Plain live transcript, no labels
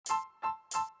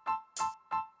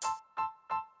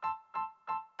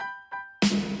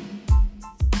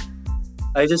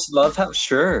I just love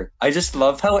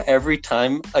how every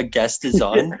time a guest is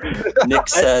on, Nick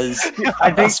says I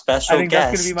a think special that's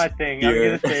gonna be guest my thing. I'm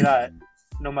here. gonna say that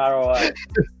no matter what,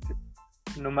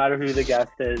 no matter who the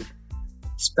guest is.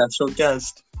 Special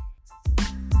guest.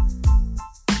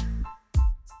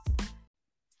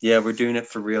 Yeah, we're doing it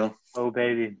for real. Oh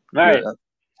baby! All right,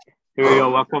 here we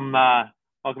go. Welcome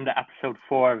to episode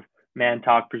 4 of Man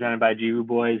Talk, presented by Jivu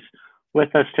Boys.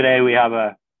 With us today, we have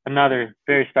another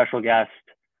very special guest,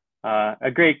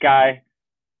 a great guy.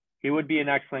 He would be an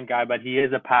excellent guy, but he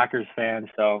is a Packers fan,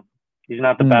 so he's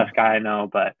not the best guy I know,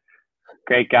 but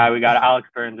great guy. We got Alex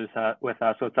Burns with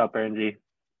us. What's up, Burnsy?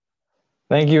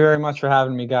 Thank you very much for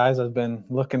having me, guys. I've been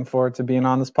looking forward to being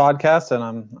on this podcast, and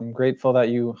I'm grateful that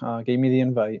you gave me the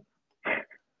invite.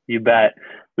 You bet.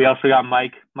 We also got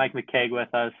Mike McCaig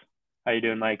with us. How you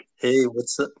doing, Mike? Hey,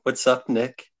 what's up,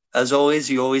 Nick? As always,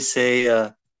 you always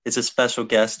say it's a special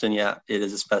guest, and yeah, it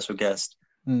is a special guest.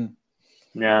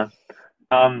 Yeah.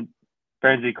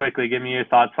 Burnsy, quickly, give me your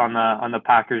thoughts on the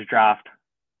Packers draft.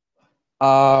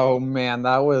 Oh man,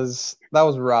 that was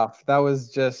rough. That was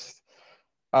just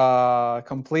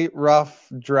complete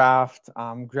rough draft.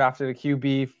 Drafted a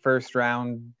QB first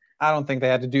round. I don't think they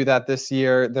had to do that this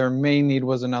year. Their main need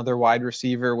was another wide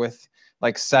receiver with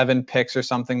like 7 picks or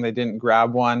something. They didn't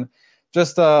grab one.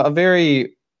 Just a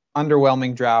very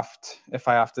underwhelming draft, if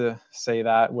I have to say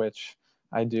that, which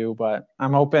I do. But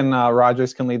I'm hoping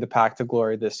Rodgers can lead the Pack to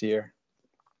glory this year.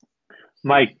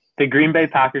 Mike, the Green Bay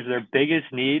Packers, their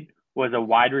biggest need was a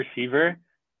wide receiver,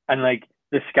 and like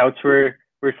the scouts were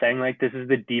saying, like, this is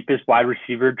the deepest wide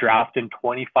receiver draft in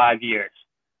 25 years.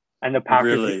 And the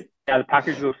Packers, the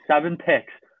Packers go 7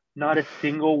 picks, not a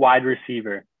single wide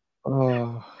receiver.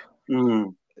 Oh,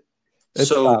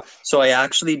 so I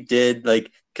actually did,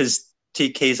 like, because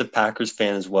TK's a Packers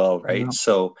fan as well, right? Yeah.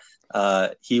 So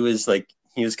he was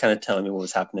kind of telling me what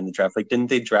was happening in the draft. Like, didn't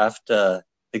they draft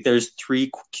like there's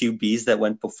 3 QBs that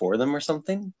went before them or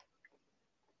something?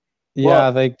 Yeah,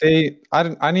 like I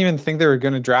didn't even think they were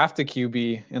going to draft a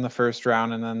QB in the first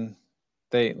round, and then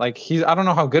I don't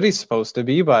know how good he's supposed to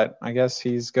be, but I guess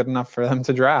he's good enough for them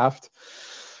to draft.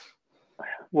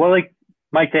 Well, like,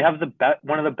 Mike, they have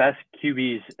one of the best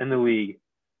QBs in the league.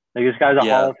 Like, this guy's a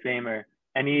Hall of Famer,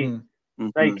 and he's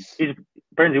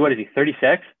Burnsy. What is he?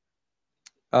 36?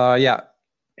 Yeah.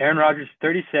 Aaron Rodgers,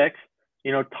 36.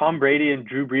 You know, Tom Brady and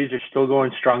Drew Brees are still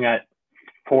going strong at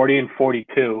 40 and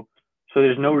 42. So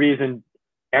there's no reason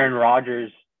Aaron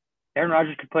Rodgers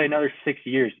could play another 6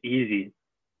 years easy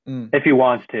if he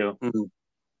wants to.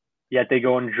 Yet they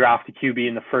go and draft a QB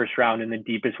in the first round in the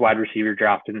deepest wide receiver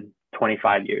draft in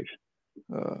 25 years.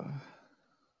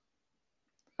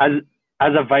 As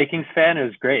a Vikings fan, it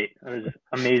was great. It was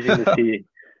amazing to see.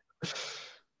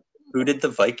 Who did the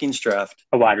Vikings draft?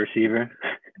 A wide receiver.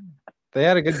 They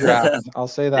had a good draft. I'll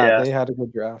say that. Yeah. They had a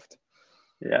good draft.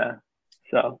 Yeah.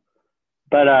 So,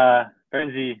 but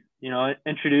Burnsy,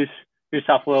 introduce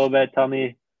yourself a little bit. Tell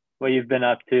me what you've been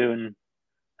up to and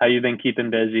how you've been keeping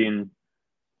busy, and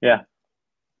yeah.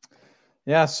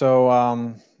 Yeah.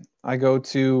 So I go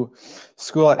to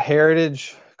school at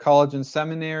Heritage College and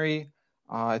Seminary.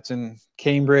 It's in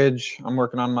Cambridge. I'm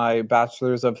working on my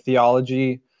bachelor's of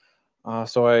theology.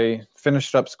 So I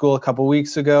finished up school a couple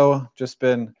weeks ago. Just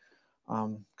been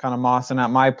kind of mossing at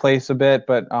my place a bit,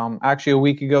 but actually a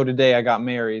week ago today I got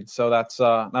married, so that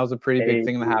was a pretty big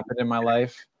thing that happened in my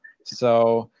life.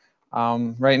 So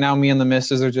right now me and the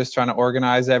missus are just trying to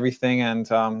organize everything and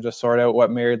just sort out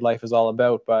what married life is all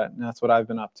about, but that's what I've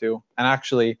been up to. And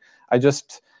actually I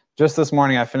just this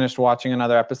morning I finished watching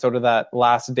another episode of that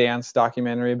Last Dance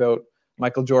documentary about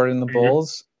Michael Jordan and the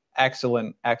Bulls.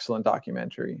 Excellent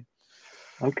documentary.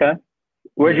 Okay.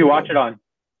 Where'd you watch it on?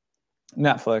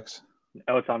 Netflix.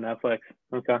 Oh, it's on Netflix.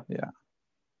 Okay. Yeah.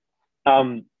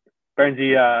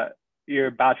 Burnsy,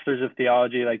 your bachelor's of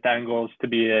theology, like, that goal is to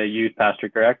be a youth pastor,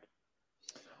 correct?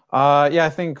 Yeah, I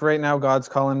think right now God's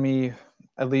calling me,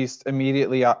 at least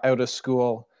immediately out of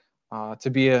school, to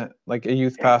be a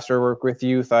youth pastor, work with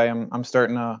youth. I'm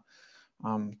starting a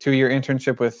 2-year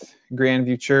internship with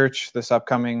Grandview Church this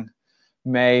upcoming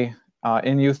May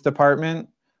in youth department.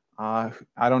 I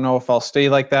don't know if I'll stay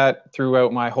like that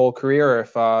throughout my whole career or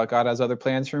if God has other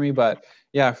plans for me, but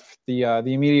yeah, the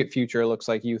immediate future looks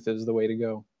like youth is the way to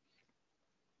go.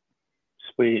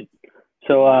 Sweet.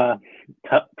 So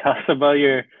tell us about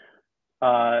your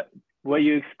what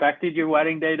you expected your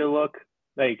wedding day to look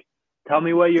like. Tell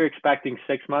me what you're expecting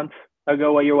 6 months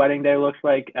ago, what your wedding day looks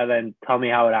like, and then tell me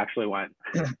how it actually went.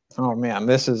 Oh man,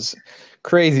 this is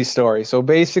crazy story. So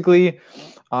basically,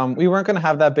 we weren't going to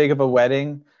have that big of a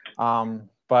wedding.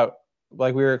 But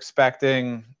like we were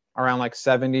expecting around like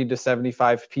 70 to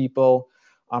 75 people.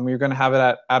 We're going to have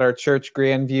it at our church,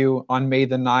 Grandview, on May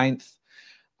the 9th.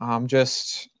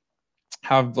 Just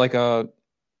have like a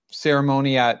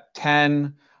ceremony at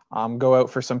 10, go out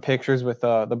for some pictures with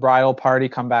the bridal party,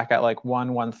 come back at like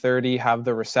 1:30, have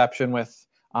the reception with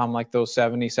like those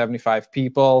 70, 75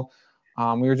 people.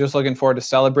 We were just looking forward to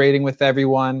celebrating with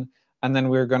everyone. And then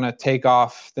we were going to take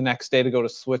off the next day to go to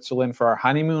Switzerland for our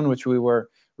honeymoon, which we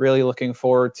were really looking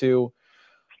forward to.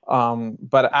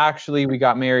 But actually, we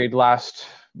got married last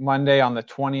Monday on the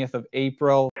 20th of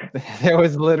April. There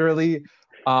was literally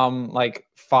like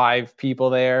 5 people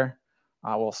there.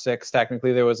 Well, 6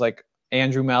 technically. There was like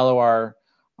Andrew Mello, our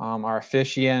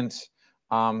officiant,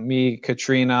 me,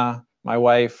 Katrina, my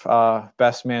wife,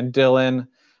 best man Dylan,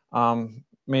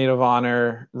 maid of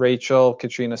honor Rachel,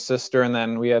 Katrina's sister, and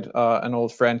then we had an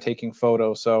old friend taking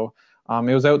photos. So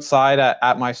it was outside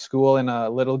at my school in a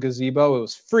little gazebo. It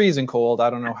was freezing cold. I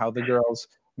don't know how the girls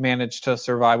managed to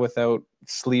survive without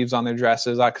sleeves on their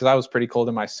dresses, because I was pretty cold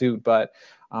in my suit. But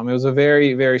it was a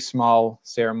very, very small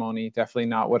ceremony. Definitely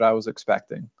not what I was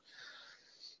expecting.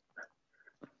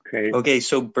 Great. Okay,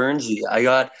 so Bernsey,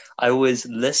 I was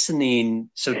listening.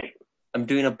 So I'm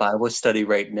doing a Bible study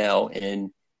right now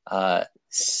in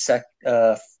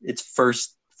it's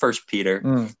First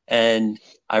Peter, and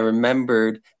I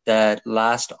remembered that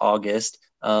last August,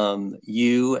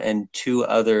 you and 2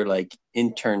 other like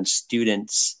intern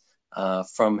students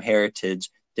from Heritage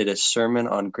did a sermon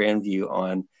on Grandview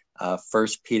on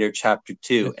First Peter chapter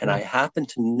 2, and I happened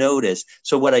to notice.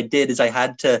 So what I did is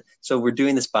so we're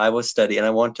doing this Bible study, and I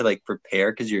want to like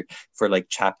prepare because you're for like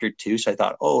chapter 2. So I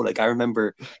thought, like I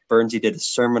remember Bernsey did a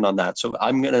sermon on that, so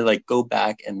I'm gonna like go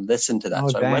back and listen to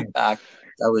that. I went back.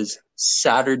 That was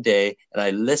Saturday, and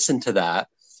I listened to that,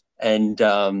 and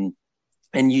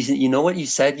you know what you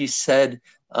said? You said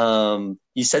something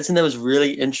that was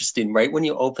really interesting right when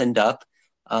you opened up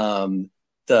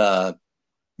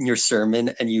your sermon,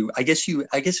 and I guess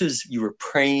it was you were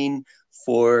praying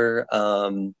for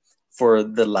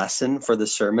the lesson, for the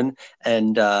sermon,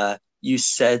 and you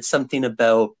said something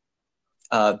about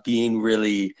being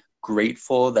really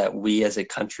grateful that we as a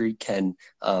country can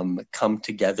come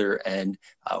together and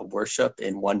worship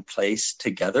in one place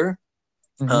together.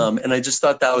 And I just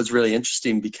thought that was really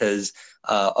interesting because,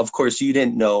 of course, you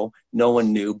didn't know, no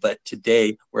one knew, but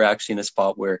today we're actually in a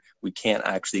spot where we can't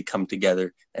actually come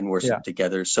together and worship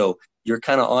together. So you're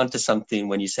kind of onto something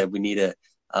when you said we need to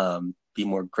be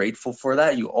more grateful for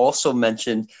that. You also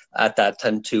mentioned at that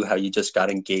time too how you just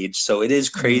got engaged. So it is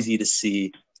crazy to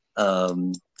see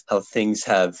how things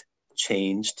have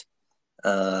changed.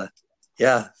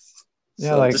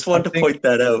 So like, just wanted to point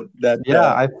that out.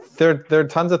 There are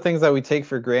tons of things that we take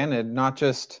for granted, not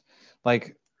just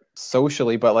like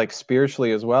socially, but like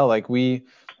spiritually as well. Like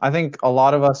I think a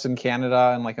lot of us in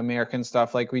Canada and like American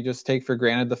stuff, like we just take for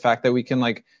granted the fact that we can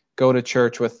like go to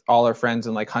church with all our friends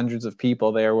and like hundreds of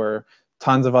people there, where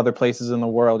tons of other places in the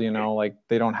world, like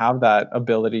they don't have that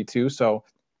ability to. So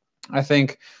I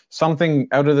think something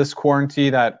out of this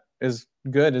quarantine that is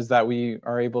good is that we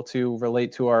are able to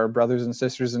relate to our brothers and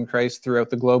sisters in Christ throughout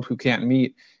the globe who can't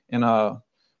meet in a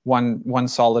one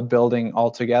solid building all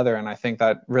together. And I think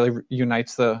that really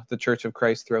unites the Church of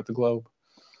Christ throughout the globe.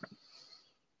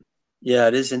 Yeah,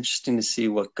 it is interesting to see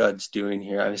what God's doing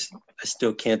here. I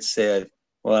still can't say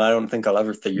I don't think I'll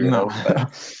ever figure it out. But,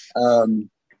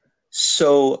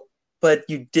 but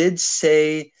you did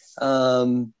say,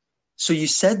 so you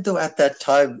said though at that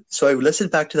time, so I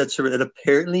listened back to that sermon, and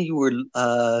apparently you were,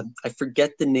 I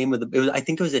forget the name of I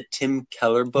think it was a Tim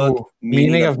Keller book,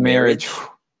 Meaning of Marriage.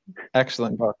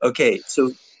 Excellent book. Okay,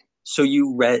 so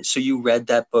you read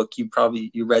that book.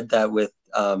 You read that with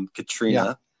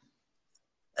Katrina,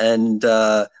 and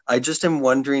I just am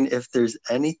wondering if there's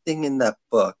anything in that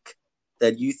book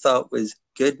that you thought was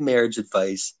good marriage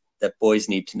advice that boys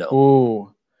need to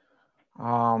know.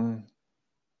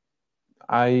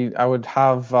 I would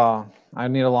have I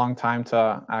need a long time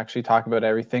to actually talk about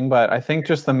everything, but I think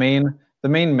just the main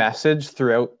message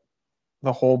throughout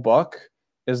the whole book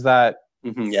is that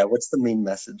what's the main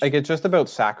message? Like it's just about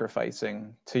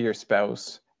sacrificing to your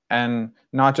spouse, and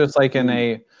not just like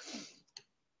in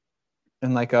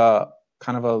like a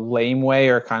kind of a lame way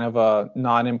or kind of a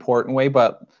non-important way,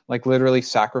 but like literally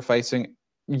sacrificing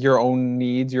your own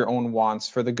needs, your own wants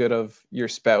for the good of your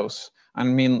spouse. I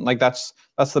mean, like that's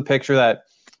the picture that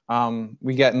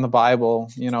we get in the Bible.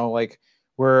 Like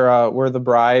we're the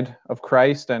bride of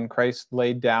Christ, and Christ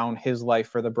laid down his life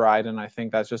for the bride. And I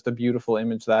think that's just a beautiful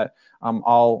image that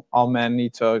all men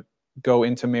need to go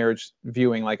into marriage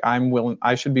viewing. Like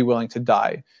I should be willing to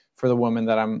die for the woman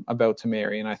that I'm about to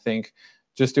marry. And I think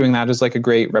just doing that is like a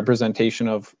great representation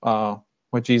of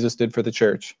what Jesus did for the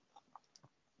church.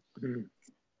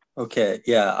 Okay,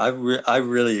 yeah, I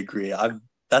really agree.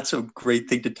 That's a great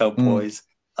thing to tell boys.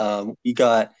 We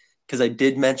got because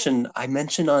I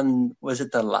mentioned on, was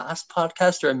it the last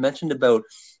podcast, or I mentioned about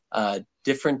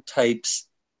different types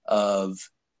of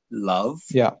love.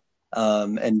 Yeah.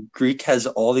 And Greek has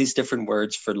all these different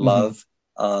words for love.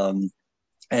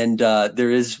 And there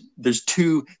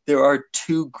are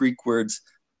two Greek words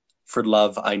for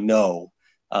love. I know.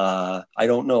 I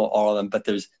don't know all of them, but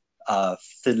there's I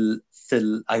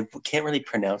can't really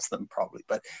pronounce them probably,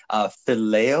 but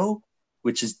phileo,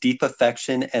 which is deep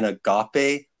affection, and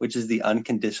agape, which is the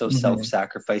unconditional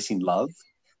self-sacrificing love.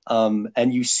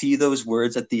 And you see those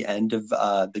words at the end of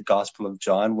the Gospel of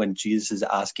John when Jesus is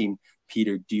asking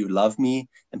Peter, "Do you love me?"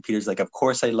 And Peter's like, "Of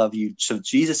course I love you." So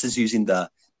Jesus is using the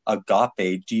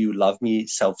agape, "Do you love me?"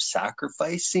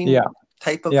 self-sacrificing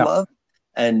type of love.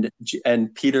 And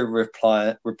Peter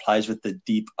replies with the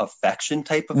deep affection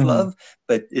type of love.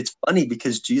 But it's funny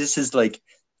because Jesus is like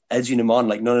edging him on,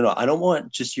 like, no, I don't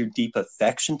want just your deep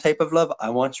affection type of love. I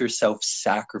want your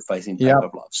self-sacrificing type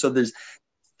of love. So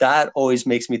that always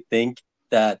makes me think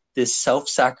that this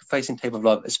self-sacrificing type of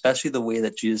love, especially the way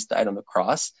that Jesus died on the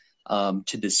cross,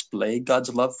 to display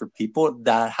God's love for people,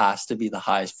 that has to be the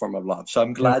highest form of love. So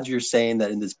I'm glad you're saying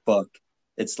that in this book,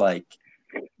 it's like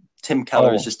Tim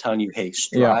Keller is just telling you, hey,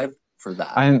 strive for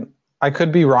that. I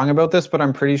could be wrong about this, but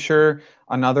I'm pretty sure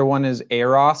another one is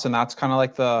eros, and that's kind of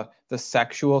like the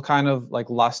sexual kind of like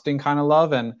lusting kind of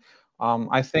love. And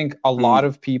I think a lot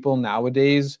of people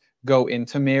nowadays go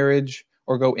into marriage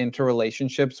or go into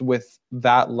relationships with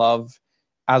that love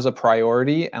as a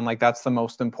priority, and like that's the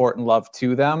most important love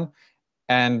to them.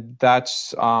 And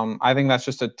that's I think that's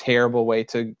just a terrible way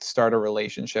to start a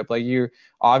relationship. Like, you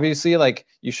obviously, like,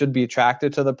 you should be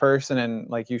attracted to the person and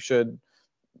like you should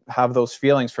have those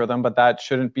feelings for them, but that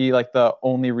shouldn't be like the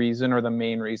only reason or the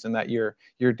main reason that you're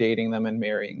dating them and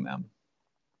marrying them.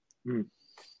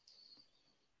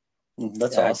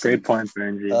 That's awesome. Great point,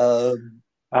 Benji.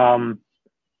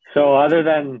 So other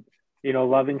than,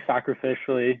 loving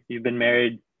sacrificially, you've been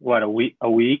married what, a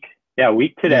week? Yeah, a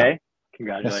week today.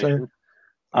 Congratulations. Yes,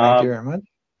 thank you very much.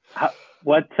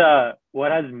 What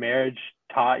has marriage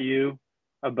taught you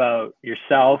about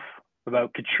yourself,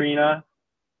 about Katrina,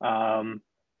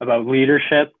 about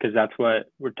leadership? Because that's what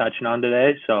we're touching on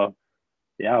today. So,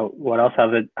 yeah, what else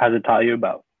has it taught you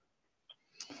about?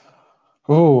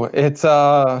 Oh, it's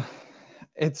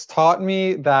taught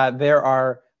me that there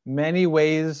are many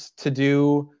ways to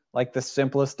do like the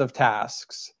simplest of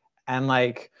tasks, and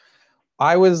like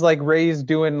I was like raised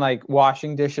doing like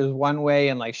washing dishes one way,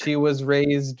 and like she was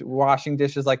raised washing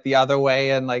dishes like the other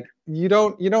way, and like you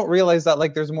don't realize that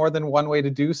like there's more than one way to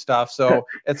do stuff. So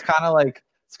it's kind of like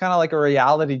a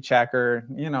reality check, or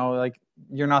like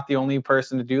you're not the only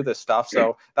person to do this stuff.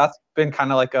 So that's been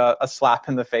kind of like a slap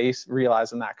in the face,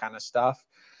 realizing that kind of stuff.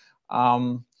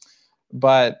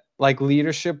 But like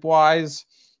leadership wise,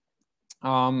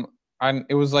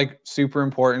 it was like super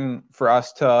important for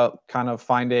us to kind of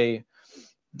find a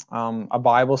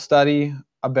Bible study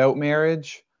about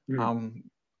marriage.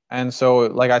 And so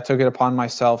like I took it upon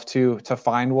myself to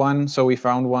find one. So we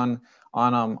found one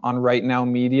on Right Now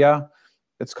Media.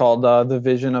 It's called The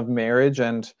Vision of Marriage.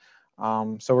 And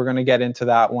so we're going to get into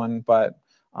that one. But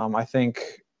I think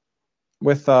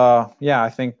with, I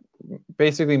think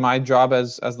basically my job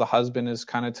as the husband is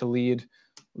kind of to lead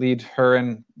her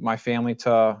and my family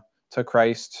to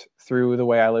Christ through the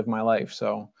way I live my life.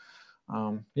 So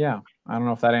I don't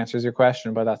know if that answers your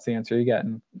question, but that's the answer you're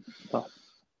getting.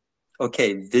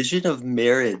 Okay, vision of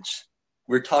marriage.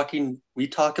 We talk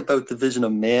about the vision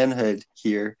of manhood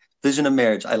here. Vision of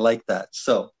marriage. I like that.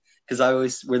 So,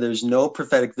 because where there's no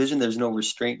prophetic vision, there's no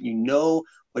restraint. You know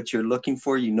what you're looking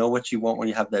for. You know what you want when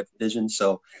you have that vision.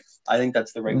 So I think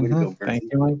that's the right way to go. Thank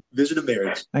you, Mike. Vision of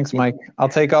marriage. Thanks, Mike. I'll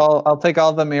take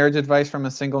all the marriage advice from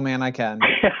a single man I can.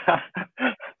 I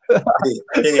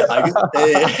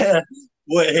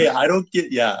don't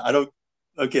get. Yeah, I don't.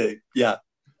 Okay, yeah.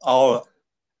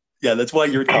 Yeah, that's why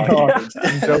you're talking.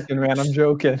 I'm joking, man. I'm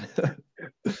joking.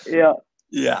 Yeah.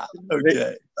 Yeah.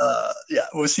 Okay.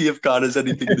 We'll see if God has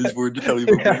anything in His Word to tell you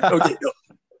about. Okay. No.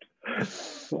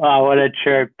 Wow, what a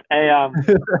chirp! Hey,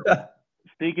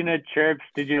 speaking of chirps,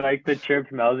 did you like the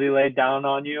chirps Melzi laid down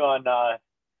on you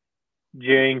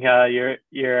during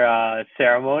your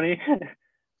ceremony?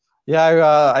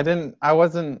 Yeah, I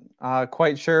wasn't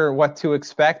quite sure what to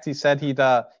expect. He said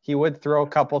he would throw a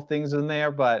couple things in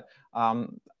there, but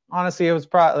honestly, it was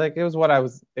it was what I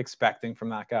was expecting from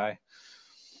that guy.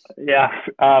 Yeah,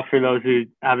 for those who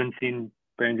haven't seen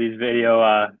Burnsy's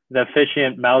video. The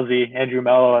officiant Melzi, Andrew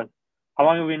Mello. How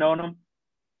long have we known him?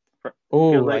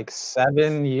 Like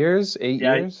 7 years, 8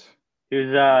 years. He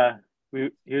was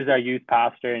our youth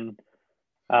pastor, and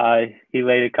he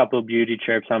laid a couple of beauty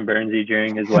chirps on Burnsy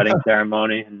during his wedding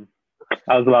ceremony, and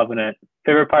I was loving it.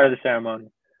 Favorite part of the ceremony.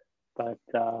 But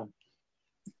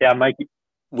yeah, Mikey.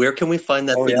 Where can we find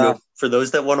that video? Yeah. For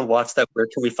those that want to watch that, where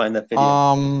can we find that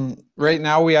video? Right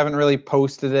now we haven't really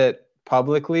posted it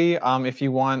publicly. If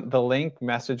you want the link,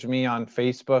 message me on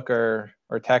Facebook or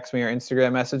text me or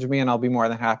Instagram message me, and I'll be more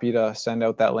than happy to send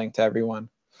out that link to everyone.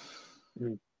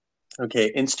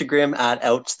 Okay, Instagram at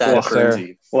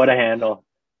 @outstat_Burnsy. What a handle.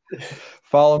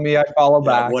 Follow me, I follow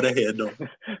back. What a handle.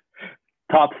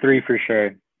 Top 3 for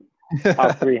sure.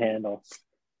 Top 3 handle.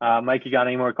 Mike, you got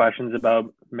any more questions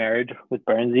about marriage with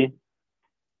Burnsy?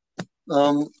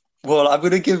 Well, I'm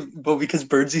going to give, because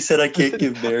Burnsy said I can't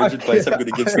give marriage advice, I'm going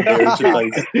to give some marriage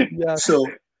advice. Yeah.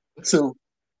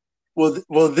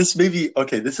 Well, this may be,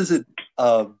 okay, this isn't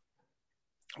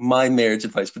my marriage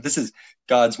advice, but this is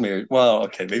God's marriage. Well,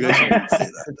 okay, maybe I shouldn't say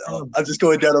that. No, I'm just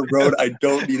going down a road I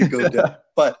don't need to go down.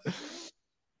 But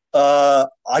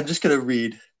I'm just going to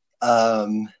read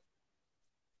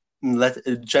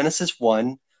Genesis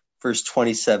 1, verse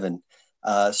 27.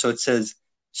 So it says,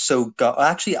 so God,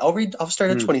 actually, I'll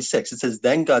start at 26. It says,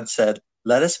 then God said,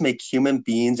 let us make human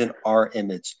beings in our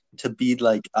image to be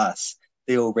like us.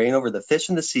 They will reign over the fish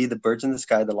in the sea, the birds in the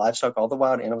sky, the livestock, all the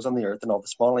wild animals on the earth, and all the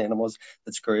small animals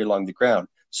that scurry along the ground.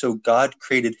 So God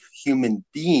created human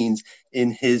beings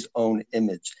in his own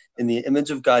image. In the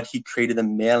image of God, he created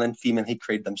them, male and female, he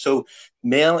created them. So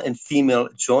male and female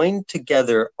joined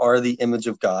together are the image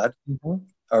of God. Mm-hmm.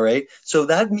 All right. So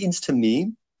that means to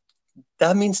me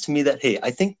that, hey,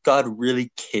 I think God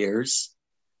really cares.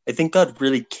 I think God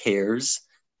really cares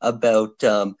about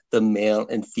the male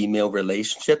and female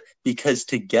relationship, because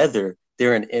together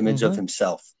they're an image of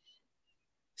himself.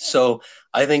 So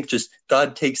I think just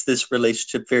God takes this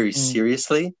relationship very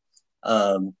seriously,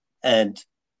 and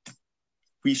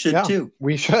we should too.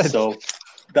 We should. So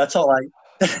that's all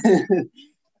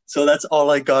that's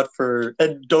all I got for.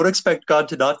 And don't expect God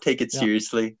to not take it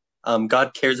seriously.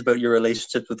 God cares about your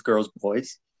relationships with girls,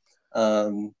 boys.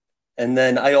 And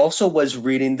then I also was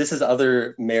reading, this is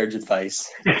other marriage advice.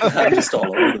 I'm just all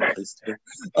over the place today.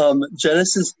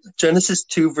 Genesis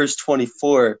 2, verse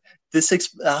 24.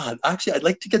 Actually, I'd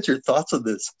like to get your thoughts on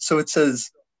this. So it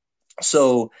says,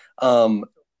 so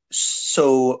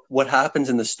what happens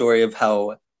in the story of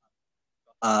how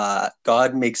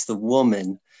God makes the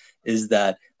woman is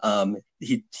that God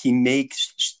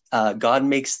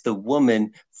makes the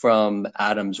woman from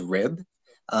Adam's rib.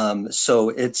 So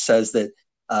it says that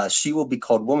she will be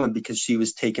called woman because she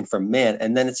was taken from man.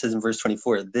 And then it says in verse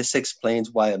 24, this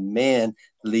explains why a man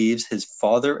leaves his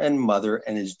father and mother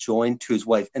and is joined to his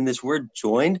wife. And this word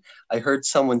joined, I heard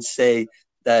someone say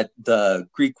that the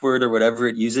Greek word or whatever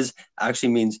it uses actually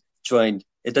means joined.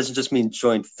 It doesn't just mean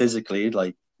joined physically,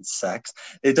 like sex.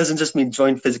 It doesn't just mean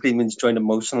joined physically, it means joined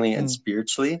emotionally and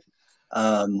spiritually.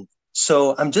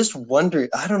 So I'm just wondering,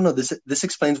 I don't know, this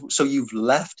explains, so you've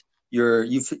left your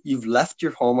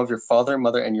home of your father and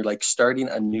mother, and you're like starting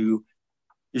a new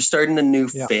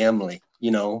family,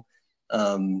 you know.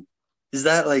 Is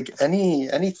that like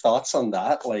any thoughts on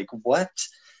that? Like what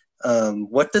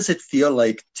does it feel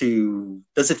like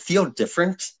does it feel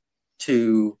different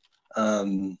to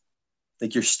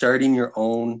like you're starting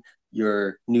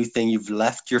your new thing? You've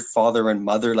left your father and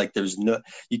mother, like there's no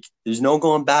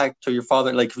going back to your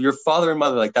father, like your father and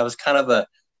mother, like that was kind of a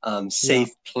safe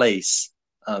place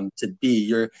to be.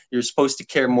 You're supposed to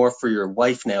care more for your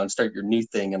wife now and start your new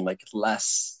thing, and like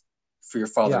less for your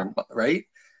father and mother, right?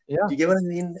 Yeah. Do you get what I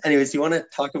mean? Anyways, do you want to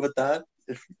talk about that?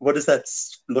 What does that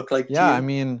look like to you? I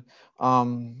mean,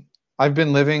 I've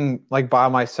been living like by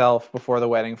myself before the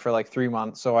wedding for like 3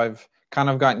 months, so I've kind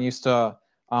of gotten used to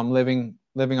living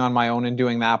on my own and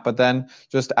doing that. But then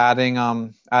just adding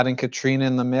Katrina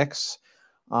in the mix,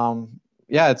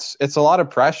 it's a lot of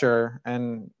pressure,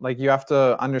 and like you have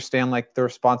to understand like the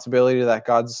responsibility that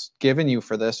God's given you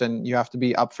for this, and you have to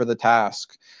be up for the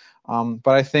task.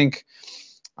 But I think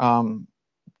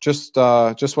just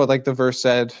what like the verse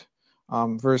said,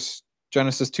 verse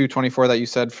Genesis 2:24 that you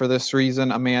said, for this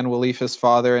reason a man will leave his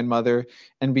father and mother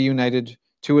and be united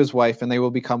to his wife, and they will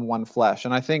become one flesh.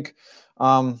 And I think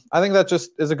that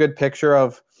just is a good picture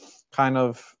of kind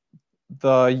of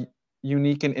the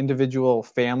unique and individual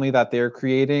family that they're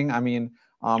creating. I mean,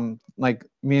 like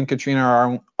me and Katrina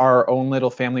are our own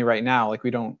little family right now. Like we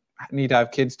don't need to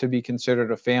have kids to be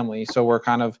considered a family. So we're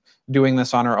kind of doing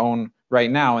this on our own right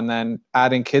now, and then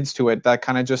adding kids to it, that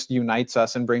kind of just unites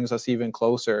us and brings us even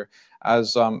closer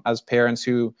as parents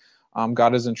who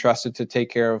God has entrusted to take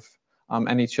care of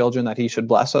any children that he should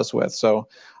bless us with. So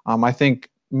I think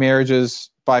marriage is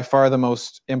by far the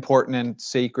most important and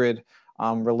sacred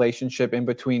relationship in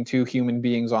between two human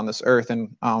beings on this earth.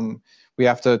 And we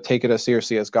have to take it as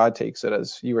seriously as God takes it,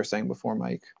 as you were saying before,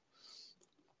 Mike.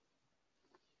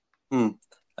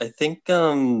 I think,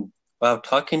 wow,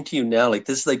 talking to you now, like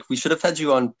this, like we should have had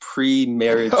you on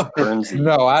pre-marriage Bernsey.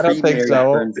 No, I don't think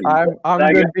so. Bernsey.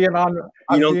 I'm good being on.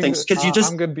 You don't think so? Because you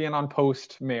just, I'm good being on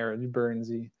post-marriage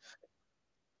Bernsey.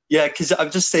 Yeah, because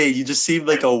I'm just saying, you just seem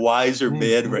like a wiser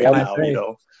man right now, you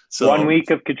know. So 1 week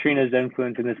of Katrina's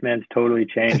influence, and this man's totally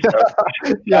changed.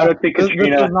 So yeah, I don't think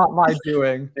Katrina. This is not my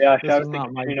doing. Yeah, shout out to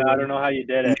Katrina. I don't know how you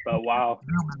did it, but wow,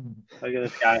 look at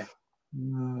this guy.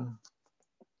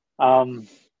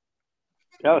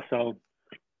 So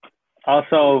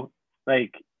also,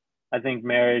 like, I think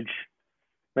marriage,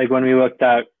 like when we looked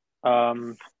at,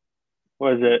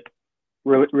 what is it,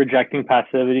 rejecting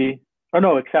passivity, or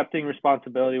no, accepting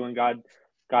responsibility when God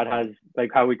has,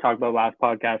 like how we talked about last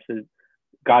podcast, is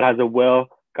God has a will,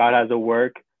 God has a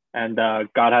work, and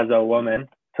God has a woman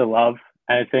to love.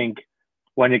 And I think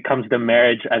when it comes to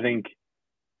marriage, I think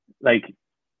like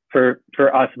for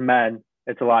us men,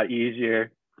 it's a lot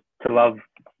easier to love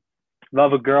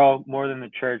a girl more than the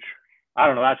church. I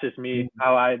don't know. That's just me,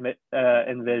 how I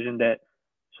envisioned it.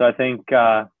 So I think,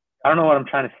 I don't know what I'm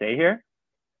trying to say here,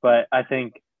 but I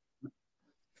think.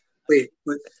 Wait,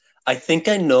 I think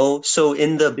I know. So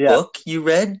in the book you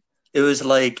read, it was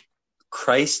like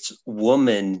Christ's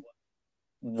woman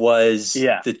was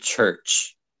the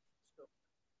church.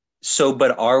 So,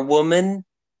 but our woman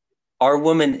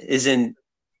isn't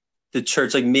the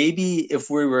church. Like maybe if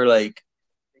we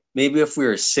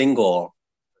were single,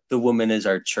 the woman is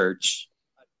our church.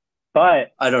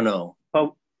 But I don't know.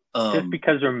 But just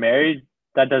because we're married,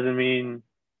 that doesn't mean,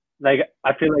 like,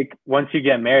 I feel like once you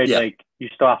get married, like you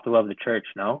still have to love the church,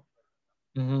 no?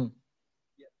 Mm-hmm.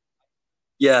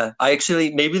 Yeah, I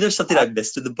actually, maybe there's something I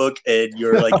missed in the book, and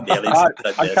you're like nailing something I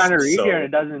missed. I'm trying to read here, and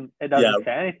it doesn't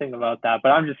say anything about that.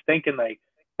 But I'm just thinking, like,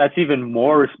 that's even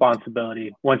more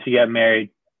responsibility once you get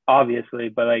married, obviously.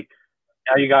 But like,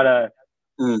 now you gotta,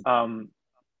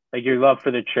 like, your love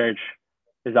for the church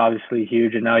is obviously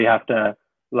huge, and now you have to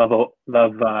love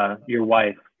your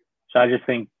wife. So I just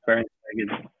think Bernie is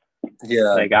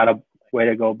like, way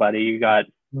to go, buddy. You got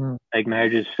like,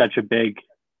 marriage is such a big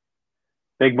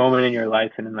moment in your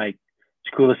life, and like,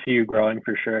 it's cool to see you growing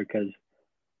for sure. Because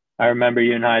I remember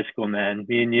you in high school, man.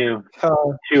 Me and you,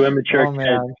 two immature kids.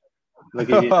 Man. Look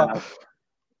at you now.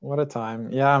 What a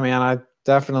time! Yeah, man. I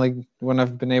definitely wouldn't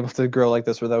have been able to grow like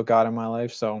this without God in my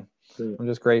life. So I'm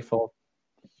just grateful.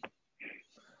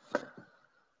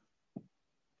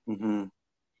 Mm-hmm.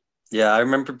 Yeah, I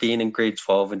remember being in grade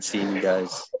 12 and seeing you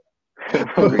guys in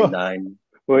grade 9.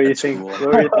 What do you think? What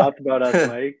were your thoughts about us,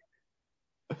 Mike?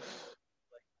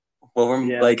 Well,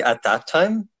 we're like at that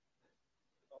time.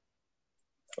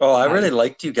 Oh, I really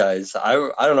liked you guys. I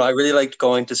don't know. I really liked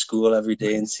going to school every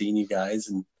day and seeing you guys,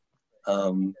 and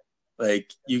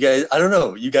like you guys. I don't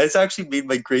know. You guys actually made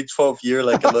my grade 12 year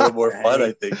like a little more fun.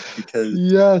 I think because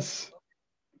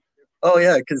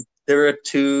because there were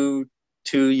two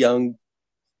young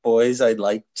boys I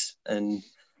liked, and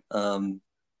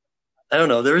I don't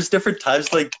know. There was different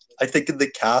times. Like I think in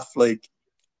the calf, like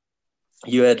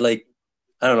you had like,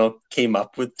 I don't know, came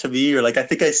up with to me, or like I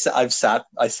think I sat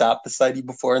beside you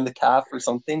before in the calf or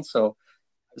something. So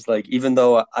it's like, even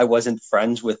though I wasn't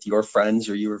friends with your friends,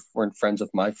 or you weren't friends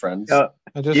with my friends. I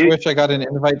just wish I got an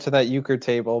invite to that euchre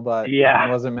table, but it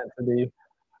wasn't meant to be.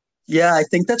 Yeah, I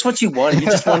think that's what you wanted. You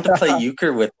just wanted to play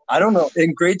euchre with. I don't know.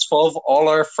 In grade 12, all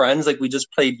our friends, like, we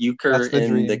just played euchre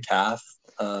in the calf.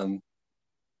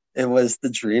 It was the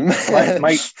dream.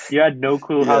 Mike, you had no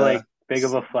clue how like big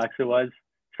of a flex it was,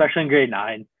 especially in grade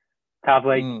 9, to have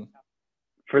like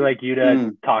for like you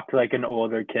to talk to like an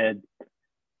older kid,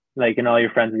 like, and all your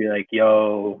friends would be like,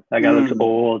 "Yo, that guy looks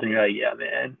old," and you're like, "Yeah,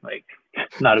 man, like,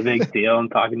 not a big deal." I'm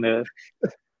talking to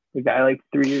the guy like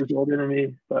 3 years older than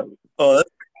me, but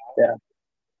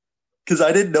because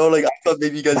I didn't know. Like, I thought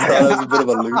maybe you guys thought I was a bit of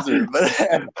a loser,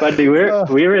 but we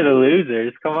were the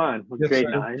losers. Come on, grade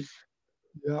 9.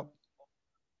 Yep.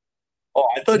 Oh,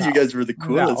 I thought you guys were the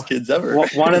coolest kids ever.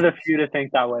 One of the few to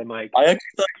think that way, Mike. I actually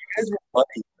thought you guys were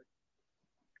funny.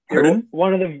 Pardon?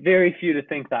 One of the very few to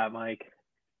think that, Mike.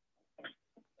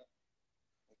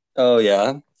 Oh,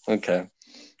 yeah? Okay.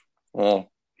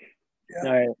 Well,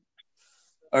 yeah.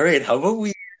 All right. How about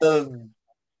we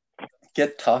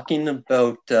get talking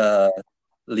about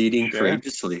leading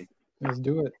courageously? Let's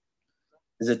do it.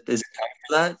 Is it time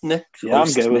for that, Nick? Yeah,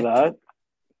 I'm good with Nick? that.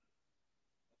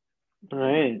 All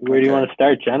right. Where do you want to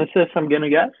start? Genesis, I'm going to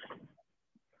guess?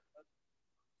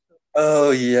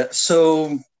 Oh, yeah.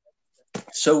 So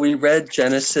we read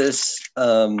Genesis.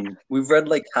 We've read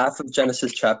like half of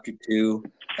Genesis chapter 2,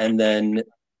 and then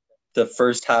the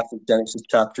first half of Genesis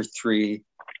chapter 3.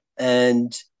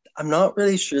 And I'm not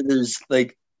really sure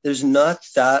there's not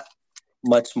that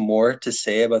much more to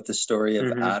say about the story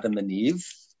of Adam and Eve.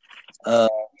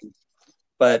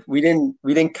 But we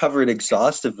didn't cover it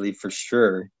exhaustively for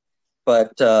sure.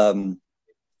 But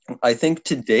I think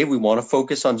today we want to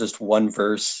focus on just one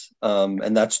verse,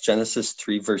 and that's Genesis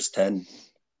 3, verse 10.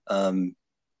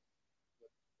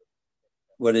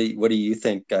 What do you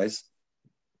think, guys?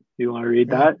 You want to read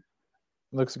that?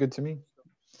 Looks good to me.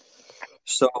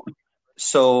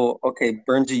 So okay,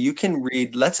 Bernsey, you can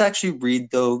read. Let's actually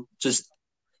read though just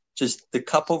the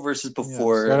couple verses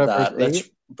before that. Let's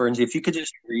Bernsey, if you could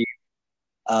just read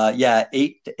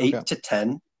 8 to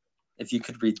 10. If you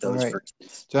could read those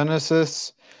verses.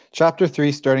 Genesis chapter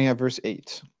 3, starting at verse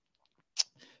 8.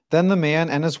 Then the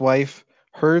man and his wife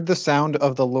heard the sound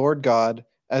of the Lord God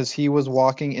as he was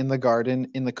walking in the garden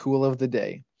in the cool of the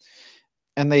day.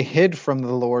 And they hid from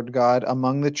the Lord God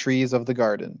among the trees of the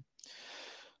garden.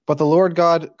 But the Lord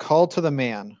God called to the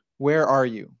man, "Where are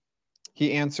you?"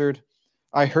 He answered,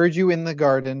 "I heard you in the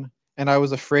garden, and I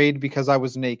was afraid because I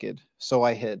was naked, so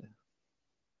I hid."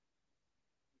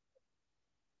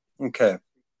 Okay.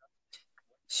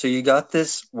 So you got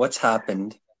this. What's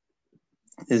happened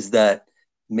is that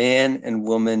man and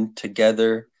woman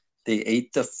together, they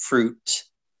ate the fruit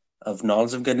of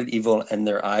knowledge of good and evil, and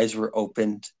their eyes were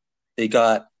opened. They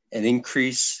got an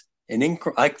increase,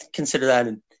 I consider that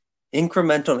an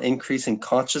incremental increase in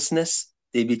consciousness.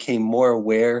 They became more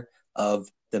aware of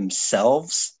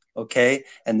themselves, okay?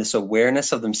 And this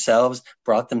awareness of themselves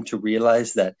brought them to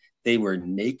realize that they were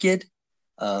naked.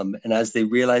 And as they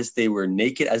realized they were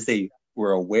naked, as they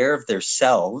were aware of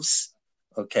themselves,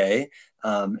 okay,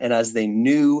 and as they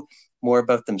knew more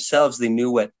about themselves, they knew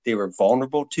what they were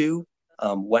vulnerable to,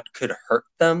 what could hurt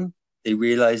them. They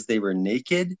realized they were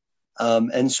naked.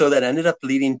 And so that ended up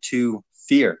leading to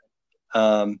fear.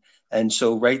 And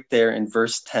so right there in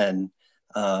verse 10,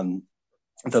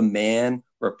 the man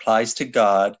replies to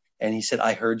God, and he said,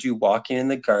 "I heard you walking in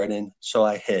the garden, so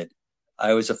I hid.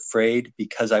 I was afraid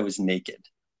because I was naked."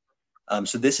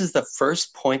 So this is the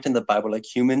first point in the Bible. Like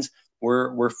humans,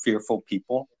 we're fearful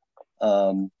people.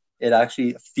 It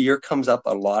actually, fear comes up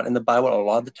a lot in the Bible. A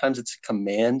lot of the times it's a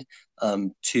command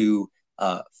to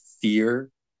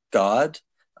fear God.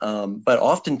 But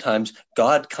oftentimes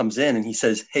God comes in and he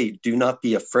says, "Hey, do not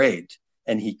be afraid."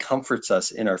 And he comforts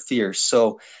us in our fear.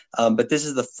 So, but this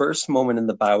is the first moment in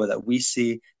the Bible that we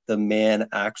see the man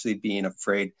actually being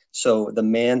afraid. So the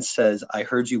man says, "I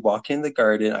heard you walking in the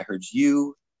garden. I heard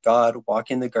you, God,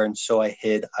 walking in the garden. So I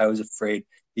hid. I was afraid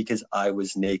because I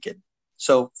was naked."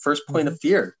 So first point of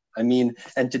fear. I mean,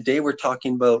 and today we're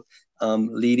talking about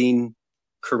leading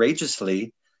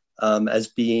courageously as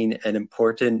being an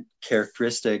important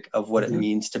characteristic of what it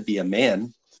means to be a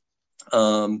man.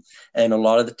 And a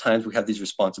lot of the times we have these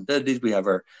responsibilities. We have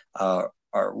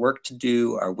our work to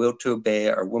do, our will to obey,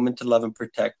 our woman to love and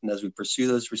protect. And as we pursue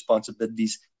those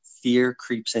responsibilities, fear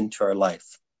creeps into our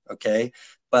life. Okay.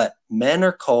 But men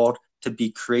are called to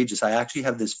be courageous. I actually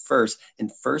have this verse in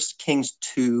 1 Kings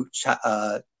 2,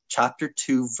 chapter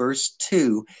 2, verse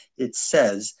 2. It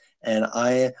says, and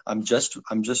I'm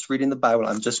just reading the Bible.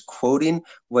 I'm just quoting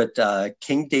what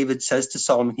King David says to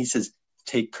Solomon. He says,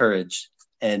 "Take courage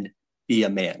and be a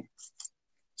man."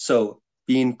 So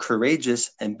being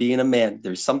courageous and being a man,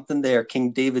 there's something there.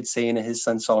 King David saying to his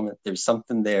son Solomon, there's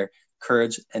something there.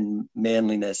 Courage and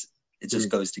manliness, it just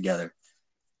goes together.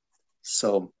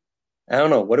 So I don't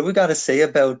know. What do we got to say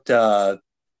about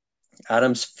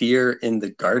Adam's fear in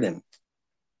the garden?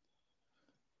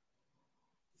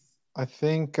 I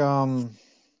think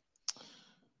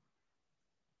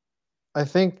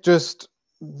just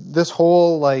this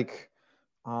whole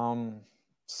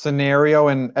scenario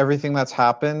and everything that's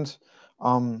happened,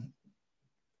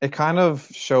 it kind of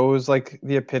shows like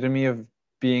the epitome of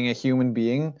being a human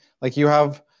being. Like you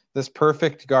have this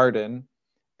perfect garden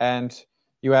and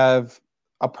you have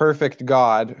a perfect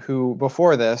God who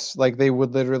before this, like they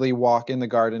would literally walk in the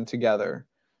garden together.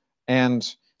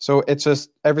 And so it's just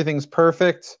everything's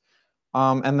perfect.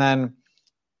 And then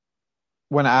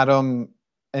when Adam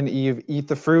and Eve eat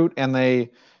the fruit and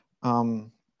they,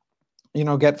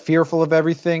 get fearful of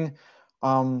everything,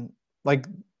 like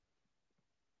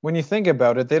when you think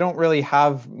about it, they don't really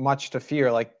have much to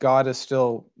fear. Like God is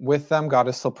still with them. God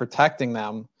is still protecting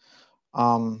them.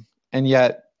 And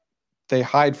yet they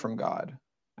hide from God.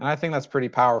 And I think that's pretty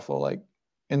powerful. Like,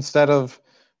 instead of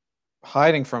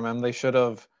hiding from him, they should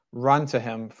have run to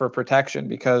him for protection,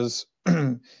 because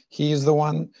he's the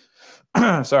one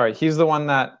he's the one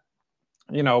that,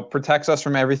 protects us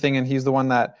from everything, and he's the one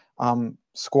that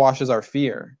squashes our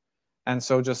fear. And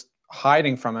so just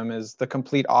hiding from him is the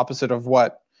complete opposite of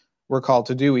what we're called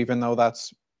to do, even though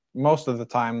that's most of the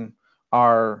time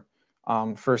our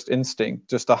first instinct,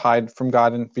 just to hide from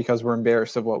God, and because we're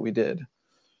embarrassed of what we did.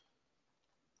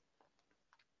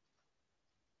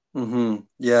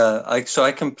 Yeah,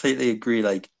 I completely agree.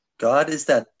 Like, God is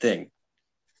that thing,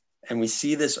 and we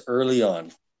see this early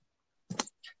on.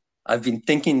 I think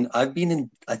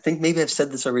maybe I've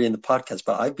said this already in the podcast,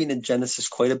 but I've been in Genesis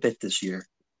quite a bit this year.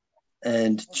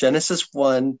 And Genesis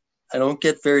 1, I don't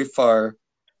get very far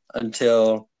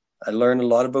until I learn a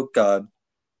lot about God.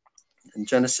 In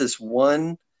Genesis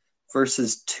 1,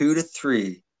 verses 2 to 3,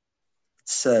 it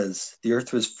says, the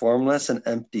earth was formless and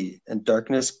empty, and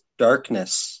darkness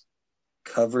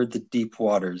covered the deep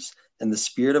waters, and the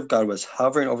Spirit of God was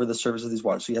hovering over the surface of these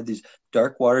waters. So you have these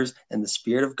dark waters, and the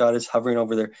Spirit of God is hovering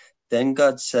over there. Then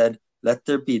God said, let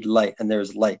there be light, and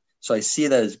there's light. So I see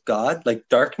that as God. Like,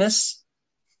 darkness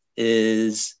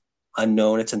is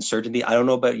unknown, it's uncertainty. I don't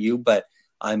know about you, but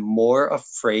I'm more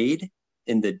afraid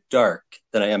in the dark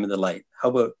than I am in the light. How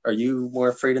about, are you more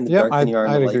afraid in the dark than you are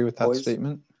in the light? I'd agree with that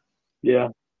statement. Yeah.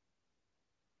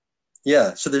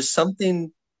 So there's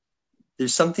something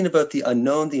about the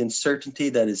unknown, the uncertainty,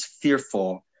 that is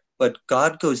fearful. But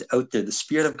God goes out there. The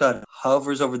Spirit of God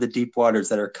hovers over the deep waters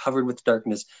that are covered with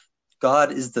darkness.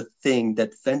 God is the thing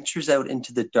that ventures out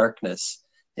into the darkness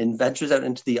and ventures out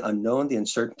into the unknown, the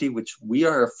uncertainty, which we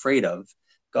are afraid of.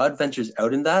 God ventures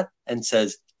out in that and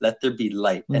says, let there be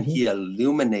light. And he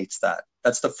illuminates that.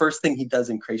 That's the first thing he does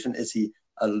in creation, is he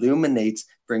illuminates,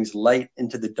 brings light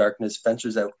into the darkness,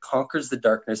 ventures out, conquers the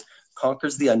darkness,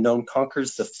 conquers the unknown,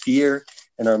 conquers the fear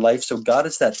in our life. So God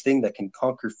is that thing that can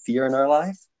conquer fear in our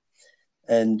life.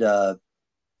 And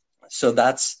so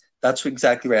that's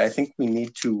exactly right. I think we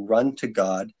need to run to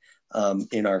God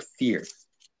in our fear.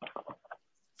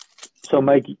 So,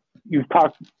 Mike, you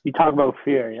talk about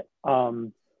fear.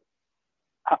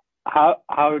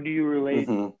 How do you relate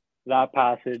this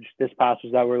passage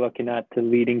that we're looking at, to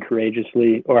leading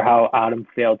courageously, or how Adam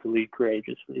failed to lead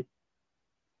courageously?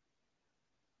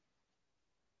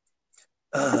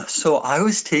 So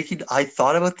I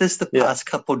thought about this the past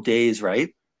couple of days,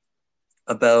 right?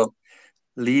 About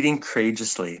leading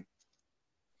courageously.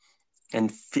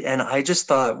 And I just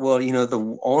thought, well,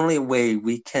 the only way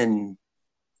we can,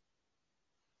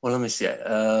 well, let me see.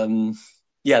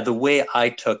 The way I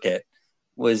took it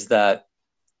was that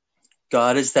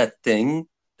God is that thing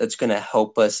that's going to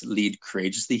help us lead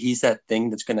courageously. He's that thing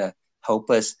that's going to help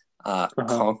us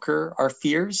conquer our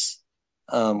fears.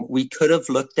 We could have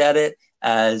looked at it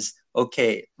as,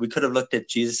 okay, we could have looked at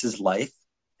Jesus's life,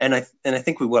 and I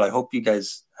think we would. I hope you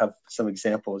guys have some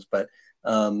examples, but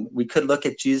we could look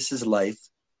at Jesus's life,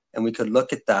 and we could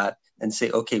look at that and say,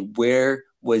 okay, where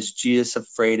was Jesus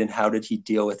afraid, and how did he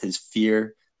deal with his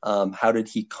fear? How did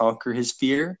he conquer his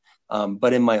fear?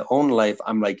 But in my own life,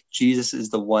 I'm like, Jesus is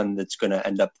the one that's going to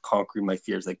end up conquering my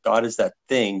fears. Like, God is that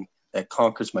thing that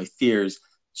conquers my fears.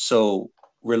 So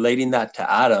relating that to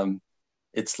Adam,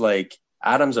 it's like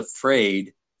Adam's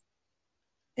afraid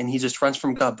and he just runs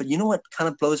from God. But you know what kind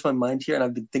of blows my mind here, and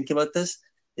I've been thinking about this,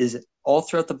 is all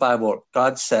throughout the Bible,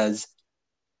 God says,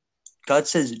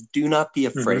 do not be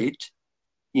afraid.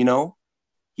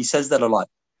 He says that a lot.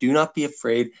 Do not be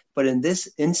afraid. But in this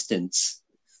instance,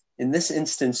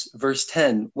 verse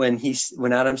 10,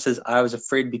 when Adam says, I was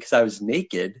afraid because I was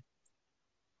naked,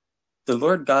 the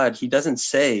Lord God, he doesn't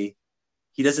say,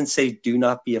 do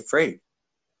not be afraid.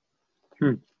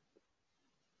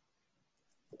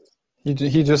 He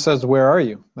just says, where are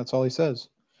you? That's all he says.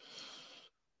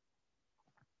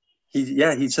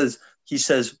 He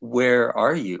says, where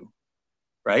are you?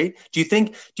 Right? Do you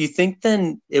think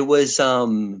then it was,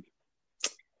 do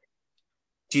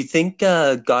you think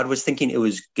God was thinking it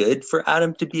was good for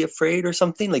Adam to be afraid or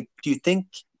something? Like,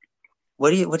 what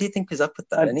do you think is up with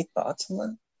that? Any thoughts on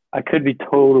that? I could be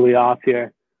totally off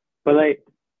here, but like,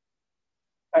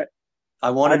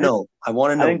 I want to know. I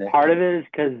think Nick, part of it is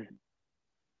because,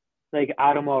 like,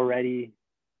 Adam and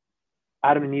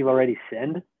Eve already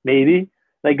sinned. Maybe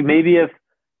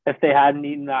if they hadn't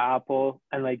eaten the apple,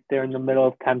 and like they're in the middle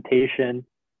of temptation,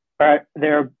 or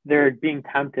they're being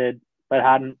tempted but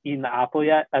hadn't eaten the apple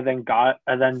yet, and then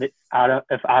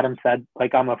if Adam said,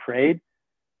 like, I'm afraid,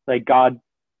 like, God,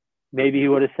 maybe he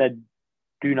would have said,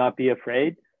 do not be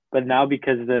afraid. But now,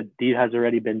 because the deed has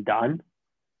already been done,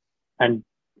 and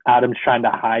Adam's trying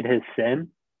to hide his sin.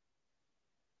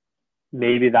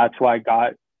 Maybe that's why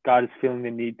God is feeling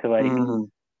the need to like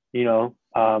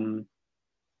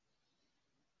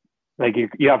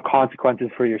you have consequences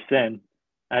for your sin.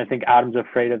 And I think Adam's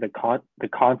afraid of the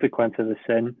consequence of the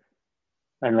sin,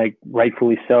 and like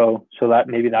rightfully so. So that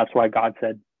maybe that's why God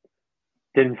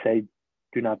didn't say,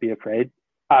 "Do not be afraid."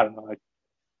 I don't know. Like,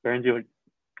 Burns,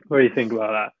 what do you think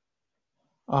about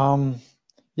that?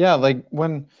 Yeah, like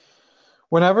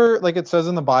whenever like it says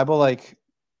in the Bible, like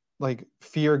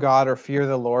fear God or fear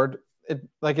the Lord,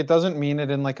 it doesn't mean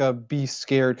it in like a be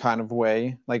scared kind of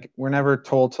way. Like we're never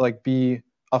told to like be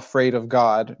afraid of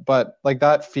God, but like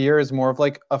that fear is more of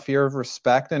like a fear of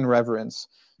respect and reverence.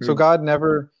 So God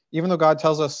never, even though God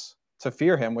tells us to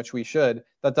fear him, which we should,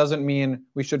 that doesn't mean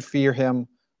we should fear him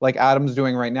like Adam's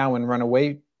doing right now and run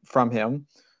away from him.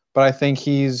 But I think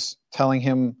he's telling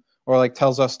him, or like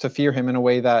tells us to fear him in a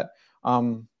way that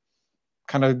kind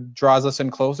of draws us in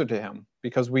closer to him,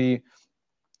 because we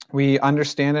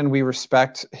understand and we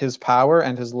respect his power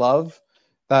and his love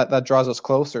that draws us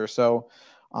closer. So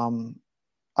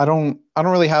I don't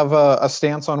really have a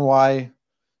stance on why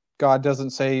God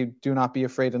doesn't say do not be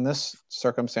afraid in this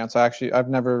circumstance. I've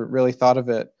never really thought of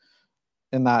it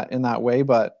in that way,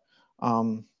 but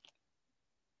I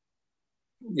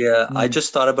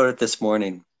just thought about it this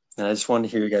morning, and I just wanted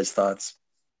to hear your guys' thoughts.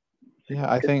 Yeah,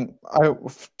 I think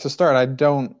to start, I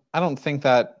don't think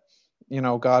that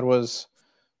God was.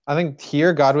 I think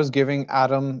here God was giving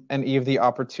Adam and Eve the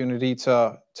opportunity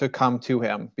to come to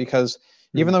him, because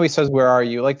even though he says, "Where are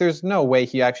you?" like there's no way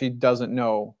he actually doesn't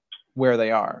know where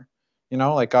they are.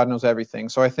 Like God knows everything.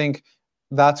 So I think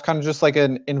that's kind of just like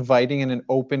an inviting and an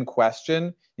open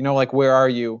question. Like, where are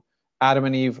you, Adam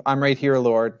and Eve? I'm right here,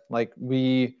 Lord. Like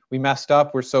we messed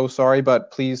up. We're so sorry,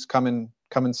 but please come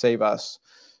and save us.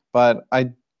 But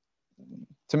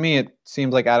to me, it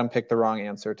seems like Adam picked the wrong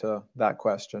answer to that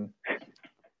question.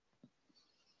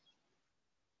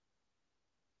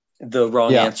 The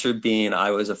wrong answer being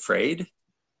I was afraid.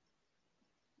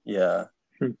 Yeah.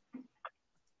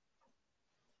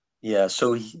 Yeah.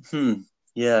 So,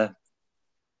 yeah.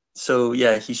 So,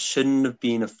 yeah, he shouldn't have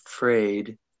been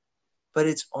afraid. But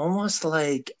it's almost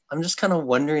like I'm just kind of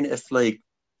wondering if like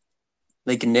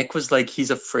Nick was like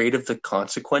he's afraid of the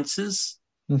consequences.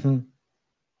 Mm-hmm.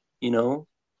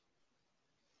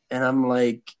 And I'm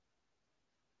like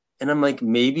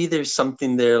maybe there's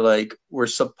something there, like we're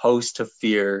supposed to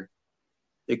fear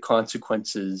the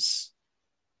consequences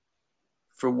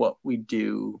for what we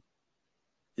do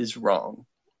is wrong.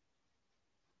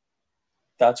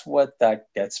 That's what that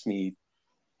gets me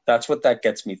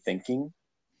thinking.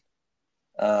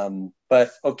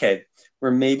 But okay,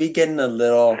 we're maybe getting a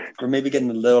little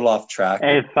off track.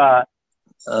 If I'll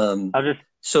just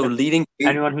leading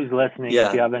anyone who's listening,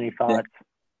 if you have any thoughts,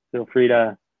 feel free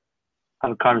to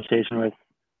have a conversation with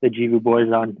the Jivu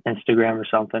boys on Instagram or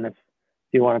something if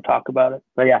you want to talk about it.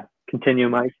 But yeah, continue,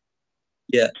 Mike.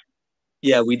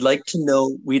 Yeah, we'd like to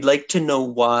know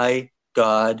why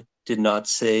God did not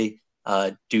say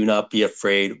do not be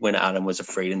afraid when Adam was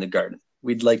afraid in the garden.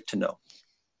 We'd like to know.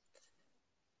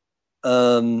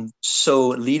 So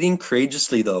leading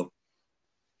courageously, though,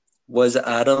 was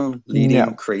Adam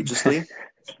leading courageously?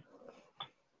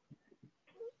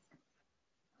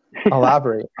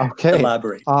 Elaborate. Okay.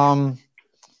 Elaborate.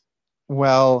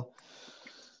 Well,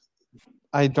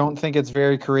 I don't think it's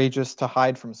very courageous to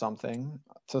hide from something,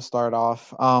 to start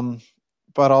off.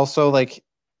 But also, like,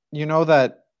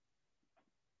 that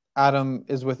Adam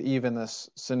is with Eve in this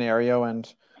scenario,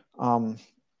 and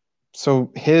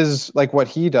so his, like, what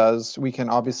he does, we can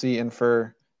obviously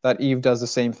infer that Eve does the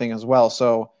same thing as well.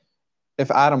 So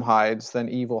if Adam hides, then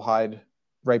Eve will hide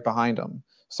right behind him.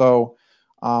 So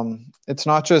it's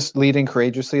not just leading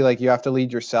courageously. Like, you have to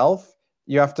lead yourself.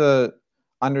 You have to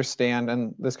understand,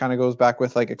 and this kind of goes back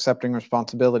with like accepting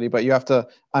responsibility, but you have to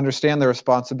understand the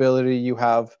responsibility you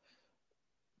have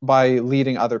by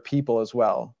leading other people as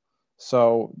well.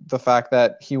 So the fact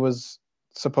that he was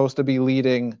supposed to be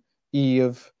leading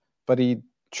Eve, but he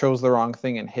chose the wrong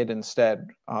thing and hid instead,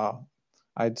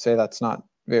 I'd say that's not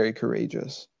very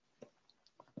courageous.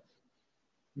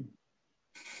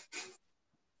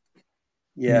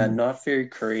 Yeah, not very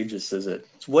courageous, is it?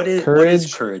 What is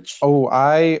courage? Oh,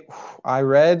 I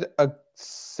read a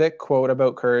sick quote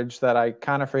about courage that I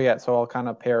kind of forget, so I'll kind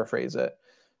of paraphrase it.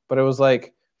 But it was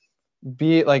like,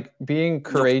 being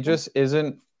courageous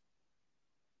isn't,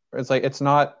 it's like, it's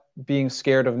not being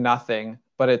scared of nothing,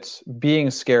 but it's being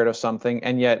scared of something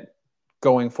and yet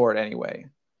going for it anyway.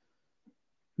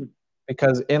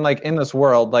 Because in this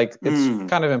world, like, it's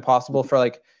kind of impossible for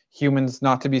like humans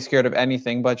not to be scared of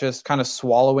anything, but just kind of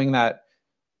swallowing that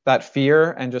that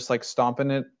fear and just like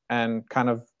stomping it and kind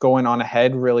of going on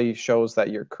ahead really shows that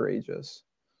you're courageous.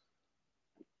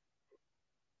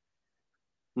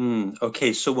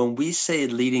 Okay, so when we say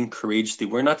leading courageously,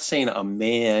 we're not saying a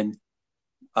man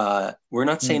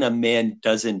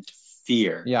doesn't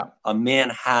fear. Yeah. A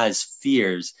man has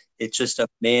fears. It's just a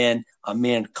man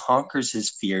conquers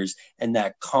his fears, and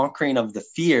that conquering of the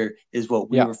fear is what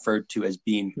we refer to as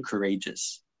being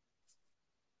courageous.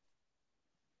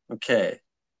 Okay.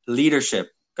 Leadership.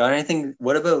 Got anything?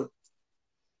 What about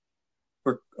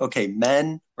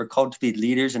men, we're called to be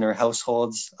leaders in our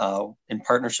households, in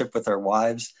partnership with our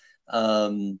wives.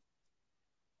 Got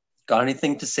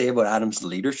anything to say about Adam's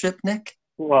leadership, Nick?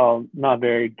 Well, not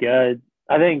very good.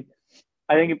 I think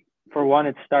for one,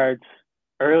 it starts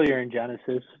earlier in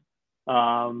Genesis.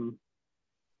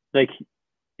 Like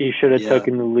he should have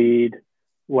taken the lead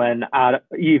when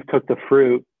Eve took the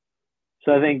fruit.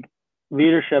 So I think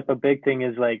leadership, a big thing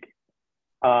is like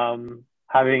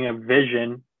having a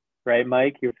vision, right,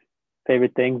 Mike? Your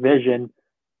favorite thing, vision.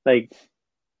 Like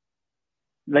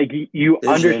you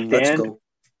understand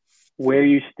where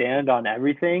you stand on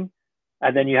everything,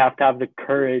 and then you have to have the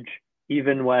courage,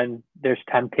 even when there's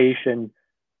temptation,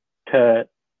 to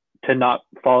not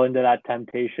fall into that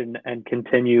temptation and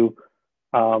continue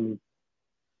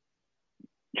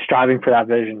striving for that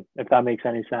vision, if that makes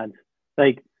any sense.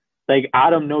 Like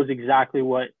Adam knows exactly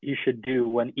what he should do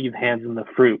when Eve hands him the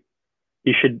fruit.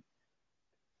 You should,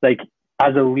 like,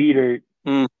 as a leader,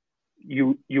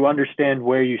 you understand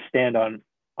where you stand on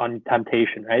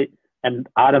temptation, right? And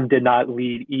Adam did not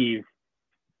lead Eve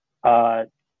as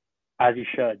he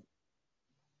should.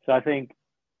 So I think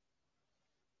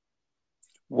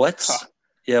what's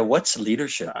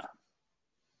leadership?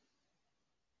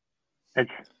 I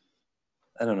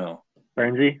don't know.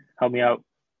 Bernsey, help me out.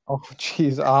 Oh,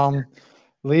 geez.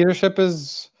 Leadership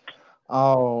is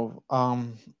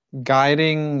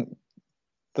guiding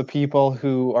the people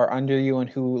who are under you and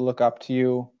who look up to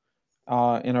you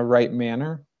in a right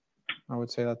manner. I would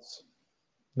say that's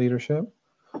leadership.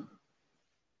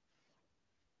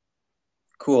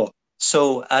 Cool.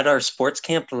 So at our sports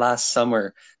camp last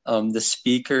summer, the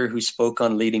speaker who spoke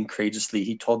on leading courageously,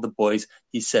 he told the boys,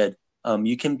 he said,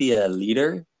 you can be a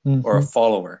leader or a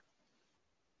follower.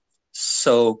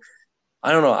 So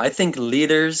I don't know. I think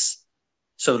leaders,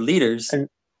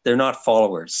 they're not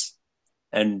followers.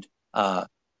 And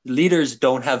leaders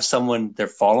don't have someone they're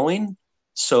following.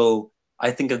 So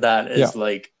I think of that as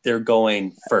like they're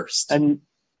going first. And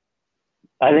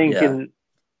I think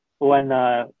when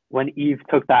Eve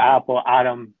took the apple,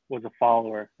 Adam was a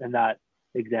follower in that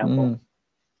example.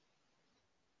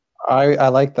 I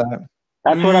like that.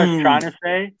 That's what I was trying to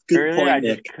say earlier. Point,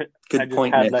 Nick. I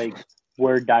just had like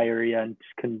word diarrhea and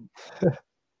just couldn't.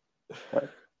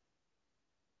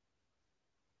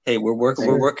 Hey, we're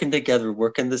working together, we're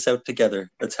working this out together.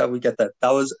 That's how we get that.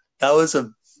 That was a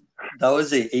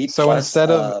 8+. So instead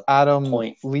of Adam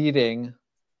leading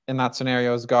in that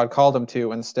scenario as God called him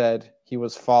to, instead he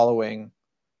was following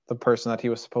the person that he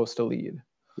was supposed to lead.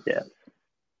 Yeah.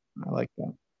 I like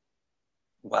that.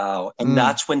 Wow. And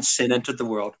that's when sin entered the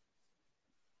world.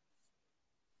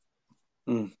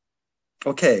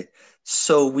 Okay.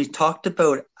 So we talked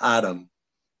about Adam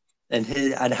and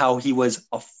how he was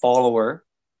a follower,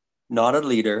 not a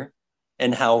leader,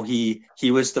 and how he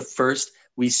was the first.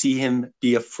 We see him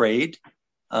be afraid.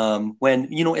 When,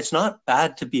 it's not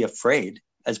bad to be afraid.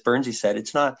 As Bernsey said,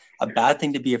 it's not a bad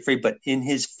thing to be afraid, but in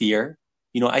his fear,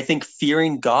 I think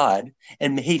fearing God,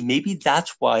 and hey, maybe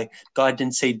that's why God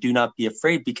didn't say, do not be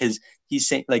afraid, because he's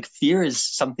saying like fear is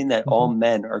something that all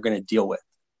men are going to deal with,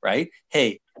 right?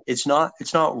 Hey, it's not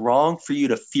wrong for you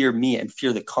to fear me and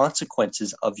fear the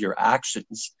consequences of your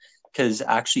actions, because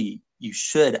actually you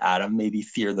should, Adam, maybe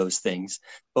fear those things.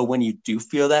 But when you do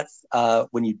feel that,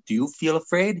 when you do feel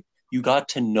afraid, you got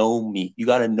to know me. You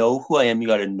got to know who I am. You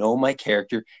got to know my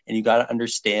character, and you got to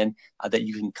understand that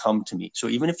you can come to me. So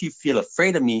even if you feel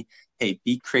afraid of me, hey,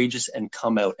 be courageous and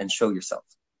come out and show yourself.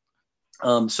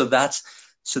 So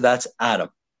that's Adam.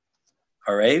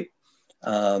 All right.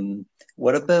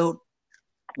 What about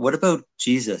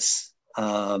Jesus?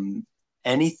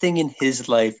 Anything in his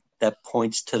life that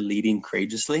points to leading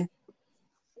courageously?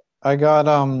 I got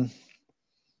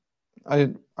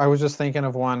I was just thinking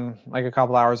of one like a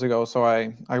couple hours ago, so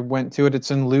I went to it. It's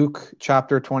in Luke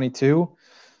chapter 22.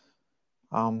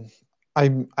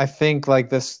 I think like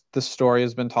this story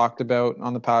has been talked about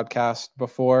on the podcast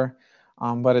before,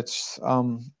 but it's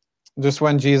just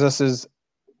when Jesus is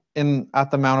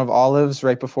at the Mount of Olives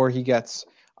right before he gets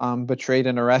betrayed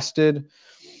and arrested.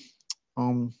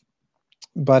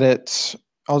 But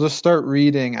I'll just start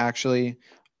reading actually.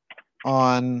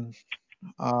 on,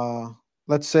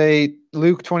 let's say,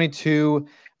 Luke 22,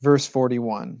 verse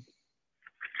 41.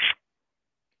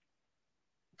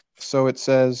 So it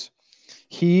says,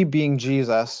 "He, being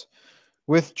Jesus,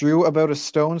 withdrew about a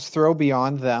stone's throw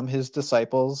beyond them, his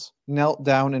disciples, knelt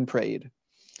down and prayed,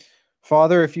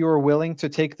 'Father, if you are willing to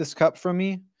take this cup from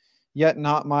me, yet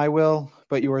not my will,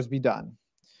 but yours be done.'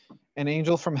 An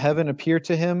angel from heaven appeared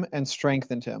to him and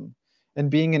strengthened him. And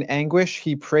being in anguish,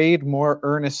 he prayed more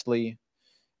earnestly,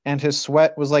 and his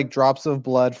sweat was like drops of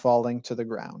blood falling to the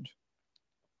ground."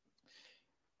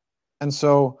 And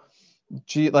so,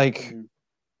 Jesus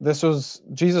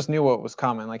knew what was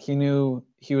coming. Like, he knew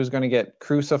he was going to get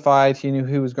crucified. He knew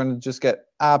he was going to just get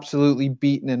absolutely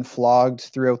beaten and flogged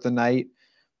throughout the night.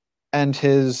 And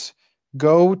his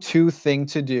go-to thing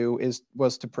to do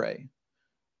was to pray.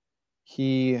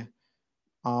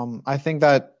 I think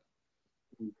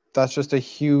that's just a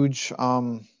huge,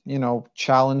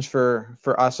 challenge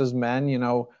for us as men.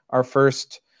 Our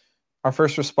first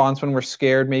response when we're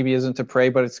scared maybe isn't to pray,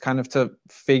 but it's kind of to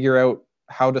figure out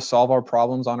how to solve our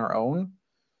problems on our own,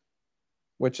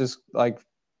 which is like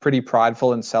pretty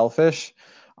prideful and selfish.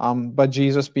 But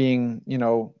Jesus, being,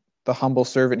 the humble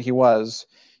servant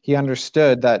he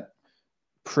understood that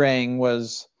praying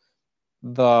was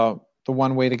the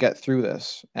one way to get through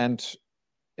this. And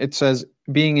it says,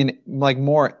 being in like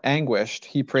more anguished,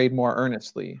 he prayed more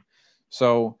earnestly.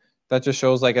 So that just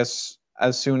shows, like, as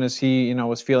soon as he,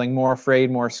 was feeling more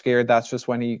afraid, more scared, that's just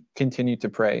when he continued to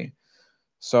pray.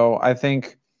 So I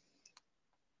think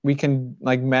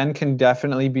men can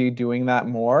definitely be doing that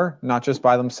more, not just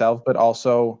by themselves, but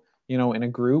also, in a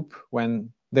group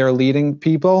when they're leading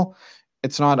people.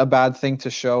 It's not a bad thing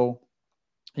to show,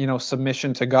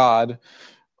 submission to God.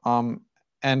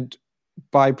 And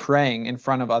by praying in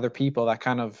front of other people, that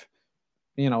kind of,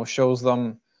 shows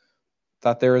them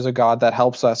that there is a God that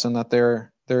helps us, and that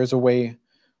there is a way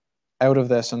out of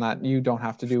this, and that you don't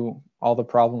have to do all the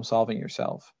problem solving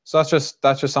yourself. So that's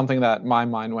just something that my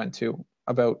mind went to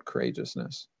about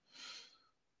courageousness.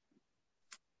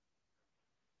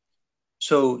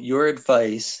 So your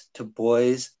advice to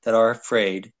boys that are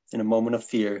afraid in a moment of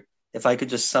fear, if I could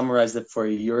just summarize it for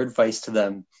you, your advice to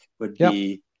them would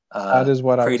be that is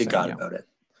what pray I was to saying, God about it.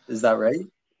 Is that right?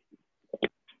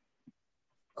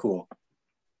 Cool.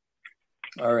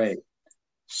 All right.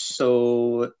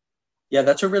 So yeah,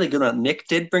 that's a really good one. Nick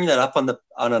did bring that up on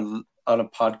a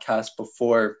podcast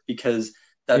before, because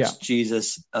that's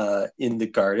Jesus in the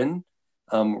garden,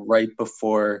 right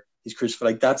before he's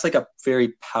crucified. Like, that's like a very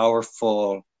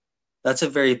powerful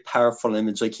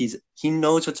image. Like, he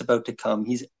knows what's about to come.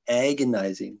 He's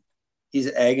agonizing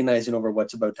over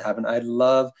what's about to happen. I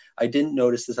didn't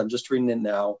notice this, I'm just reading it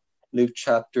now, Luke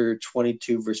chapter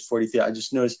 22 verse 43. I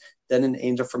just noticed, then an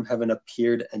angel from heaven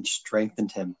appeared and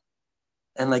strengthened him.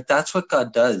 And like, that's what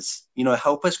God does,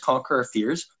 help us conquer our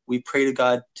fears. We pray to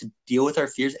God to deal with our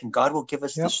fears, and God will give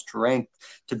us the strength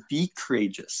to be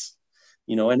courageous.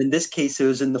 And in this case, it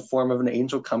was in the form of an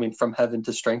angel coming from heaven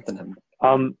to strengthen him.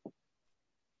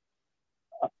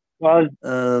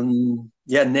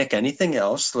 Yeah, Nick, anything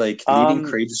else, like leading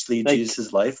courageously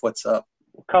Jesus' life? What's up?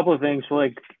 A couple of things.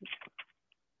 Like,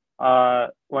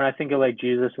 when I think of like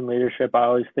Jesus and leadership, I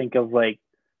always think of like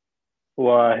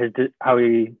how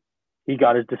he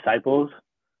got his disciples.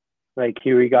 Like,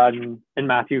 here we got in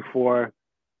Matthew 4,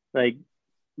 like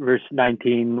verse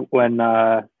 19, when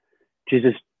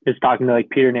Jesus is talking to like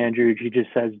Peter and Andrew. He just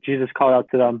says, Jesus called out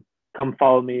to them, "Come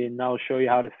follow me, and I'll show you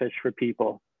how to fish for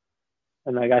people."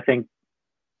 And like, I think,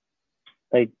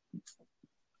 like,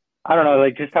 I don't know,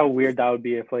 like, just how weird that would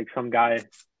be if like some guy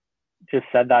just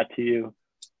said that to you,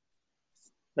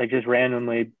 like, just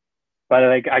randomly. But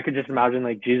like, I could just imagine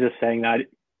like Jesus saying that.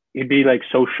 He'd be like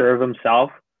so sure of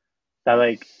himself that,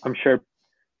 like, I'm sure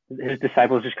his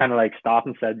disciples just kind of like stopped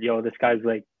and said, "Yo, this guy's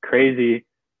like crazy,"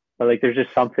 but like, there's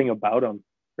just something about him,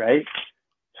 right?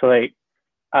 So like,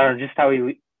 I don't know, just how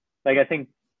he, like, I think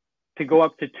to go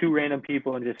up to two random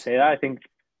people and just say that, I think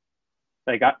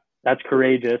like that's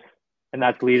courageous, and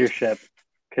that's leadership.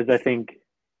 Because I think,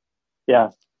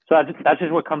 so that's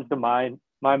just what comes to my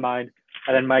mind.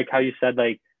 And then, Mike, how you said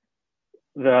like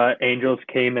the angels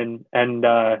came and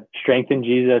strengthened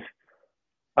Jesus.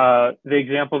 The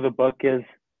example of the book is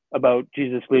about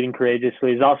Jesus leading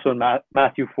courageously is also in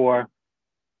Matthew 4,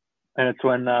 and it's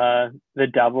when the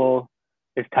devil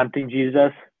is tempting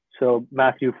Jesus. So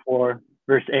Matthew 4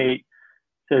 verse 8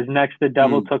 says, "Next the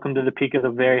devil took him to the peak of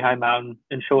a very high mountain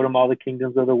and showed him all the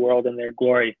kingdoms of the world and their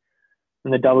glory.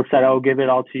 And the devil said, 'I will give it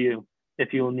all to you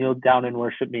if you will kneel down and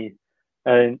worship me.'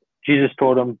 And Jesus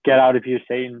told him, 'Get out of here,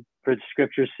 Satan. For the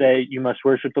scriptures say, you must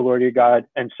worship the Lord your God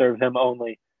and serve him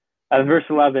only.' verse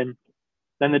 11,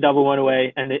 then the devil went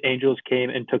away and the angels came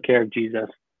and took care of Jesus.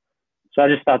 So I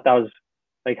just thought that was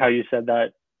like how you said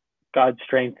that God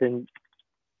strengthened,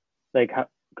 like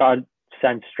God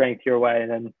sent strength your way.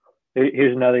 And then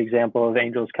here's another example of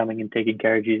angels coming and taking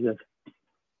care of Jesus.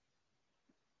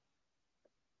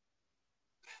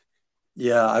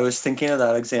 Yeah, I was thinking of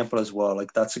that example as well.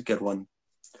 Like, that's a good one.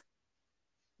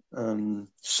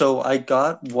 So I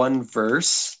got one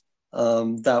verse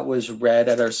that was read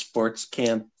at our sports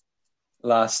camp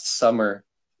last summer.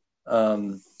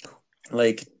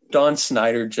 Like Don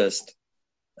Snyder just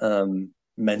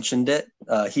mentioned it.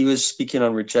 He was speaking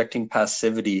on rejecting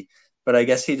passivity, but I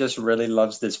guess he just really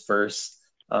loves this verse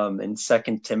in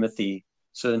 2 Timothy.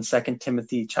 So in 2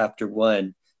 Timothy chapter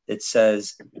 1, it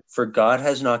says, "For God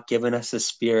has not given us a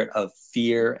spirit of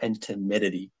fear and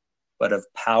timidity, but of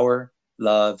power,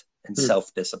 love, and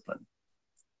self-discipline."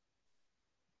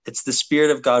 It's the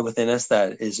spirit of God within us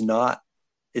that is not,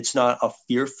 it's not a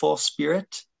fearful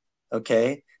spirit.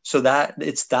 Okay. So that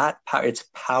it's that power, it's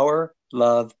power,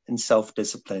 love, and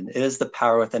self-discipline. It is the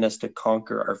power within us to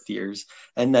conquer our fears.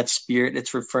 And that spirit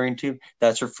it's referring to,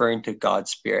 that's referring to God's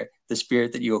spirit, the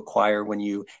spirit that you acquire when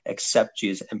you accept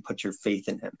Jesus and put your faith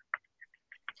in him.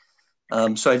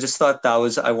 So I just thought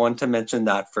I wanted to mention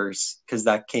that first because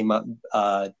that came up.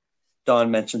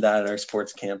 Don mentioned that at our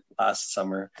sports camp last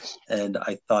summer, and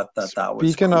I thought that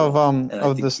was speaking cool.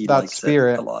 of this, that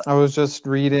spirit. I was just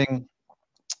reading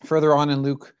further on in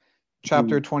Luke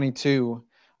chapter 22.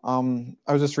 I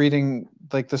was just reading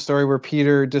like the story where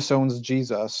Peter disowns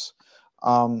Jesus,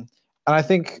 and I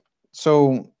think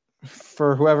so.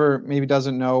 For whoever maybe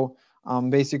doesn't know,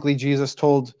 basically Jesus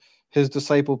told his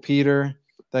disciple Peter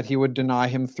that he would deny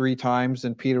him 3 times,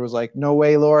 and Peter was like, "No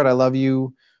way, Lord! I love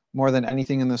you more than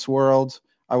anything in this world.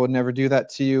 I would never do that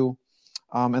to you."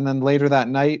 And then later that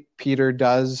night, Peter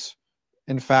does,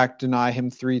 in fact, deny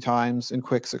him 3 times in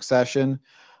quick succession.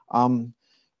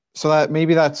 So that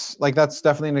maybe that's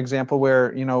definitely an example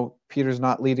where, Peter's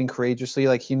not leading courageously.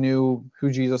 Like he knew who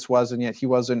Jesus was, and yet he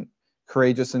wasn't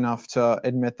courageous enough to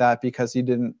admit that because he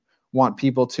didn't want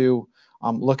people to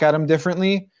look at him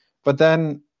differently. But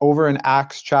then over in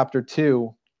Acts chapter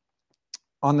 2,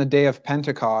 on the day of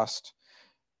Pentecost,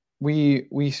 we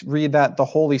read that the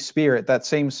Holy Spirit, that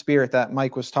same Spirit that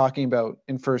Mike was talking about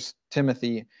in 1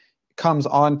 Timothy, comes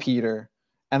on Peter.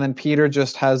 And then Peter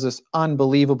just has this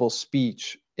unbelievable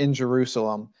speech in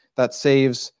Jerusalem that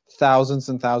saves thousands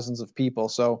and thousands of people.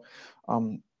 So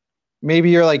maybe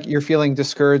you're feeling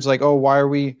discouraged, like, oh, why are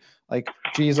we, like,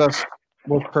 Jesus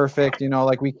was perfect,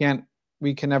 like we can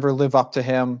never live up to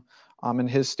him and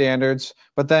his standards.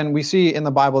 But then we see in the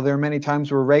Bible, there are many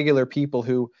times where regular people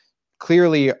who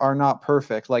clearly are not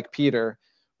perfect, like Peter,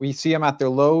 we see them at their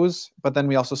lows, but then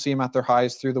we also see them at their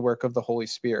highs through the work of the Holy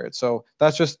Spirit. So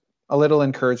that's just a little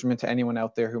encouragement to anyone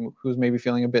out there who's maybe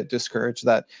feeling a bit discouraged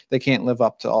that they can't live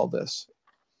up to all this.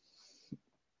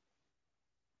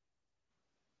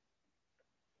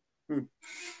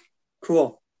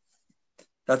 Cool.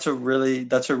 That's a really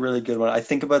good one. I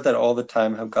think about that all the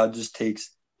time, how God just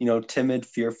takes, timid,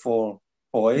 fearful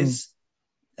boys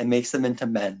and makes them into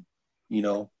men,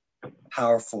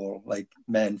 powerful, like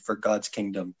men for God's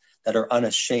kingdom that are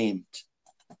unashamed.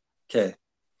 Okay.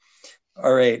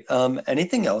 All right.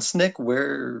 Anything else, Nick?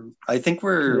 I think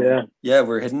we're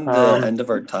hitting the end of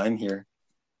our time here.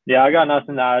 Yeah, I got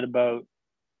nothing to add about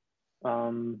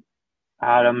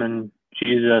Adam and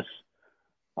Jesus.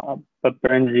 But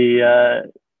Bernsey,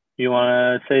 you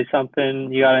want to say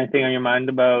something? You got anything on your mind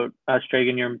about us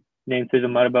dragging your name through the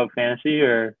mud about fantasy,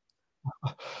 or?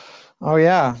 Oh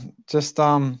yeah, just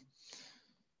I'll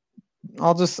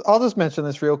just mention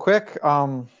this real quick.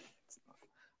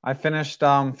 I finished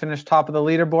top of the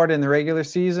leaderboard in the regular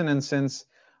season, and since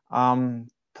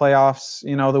playoffs,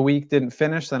 the week didn't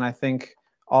finish, then I think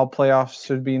all playoffs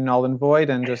should be null and void,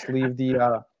 and just leave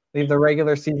the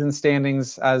regular season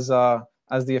standings as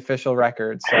the official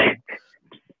record. So,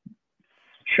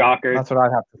 shocker. That's what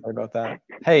I'd have to say about that.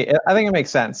 Hey, I think it makes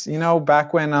sense.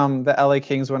 Back when the LA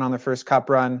Kings went on their first cup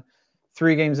run,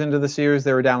 3 games into the series,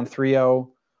 they were down 3-0.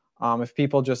 If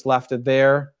people just left it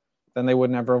there, then they would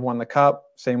never have won the cup.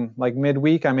 Same like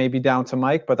midweek, I may be down to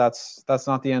Mike, but that's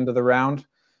not the end of the round.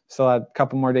 Still had a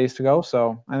couple more days to go,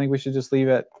 so I think we should just leave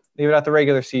it at the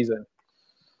regular season.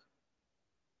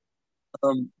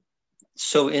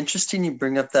 So interesting you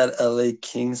bring up that LA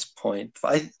Kings point.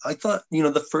 I thought,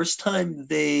 the first time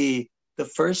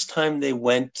they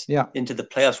went into the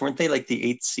playoffs, weren't they like the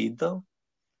 8th seed though?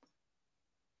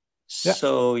 Yeah.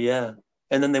 So yeah.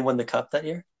 And then they won the cup that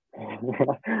year?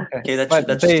 Okay, that's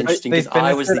just interesting because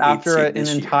I was the 8th after seed an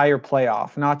entire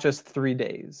playoff, not just 3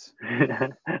 days.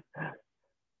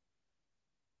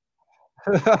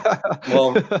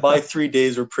 Well, my 3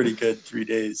 days were pretty good. 3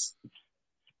 days.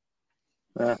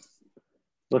 We'll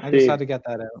I just had to get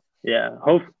that out. Yeah.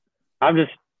 I'm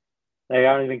just like,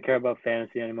 I don't even care about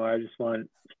fantasy anymore. I just want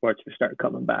sports to start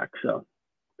coming back. So.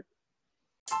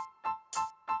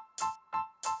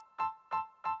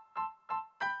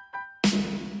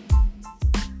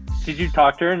 Did you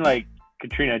talk to her and like,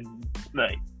 Katrina,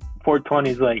 like 420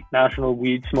 is like National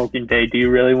Weed Smoking Day. Do you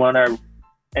really want our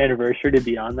anniversary to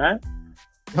be on that?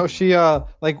 No, she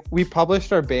like we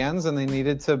published our bands and they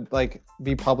needed to like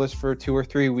be published for 2 or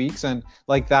 3 weeks, and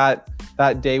like that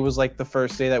day was like the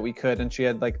first day that we could, and she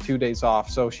had like 2 days off,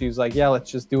 so she's like, yeah,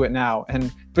 let's just do it now.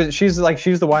 And but she's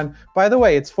the one, by the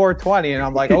way, it's 420, and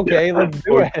I'm like, okay, let's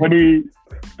do it.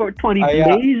 420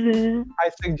 blazing. I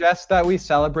suggest that we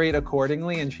celebrate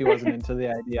accordingly, and she wasn't into the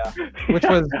idea, which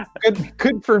was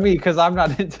good for me because I'm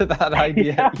not into that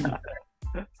idea either.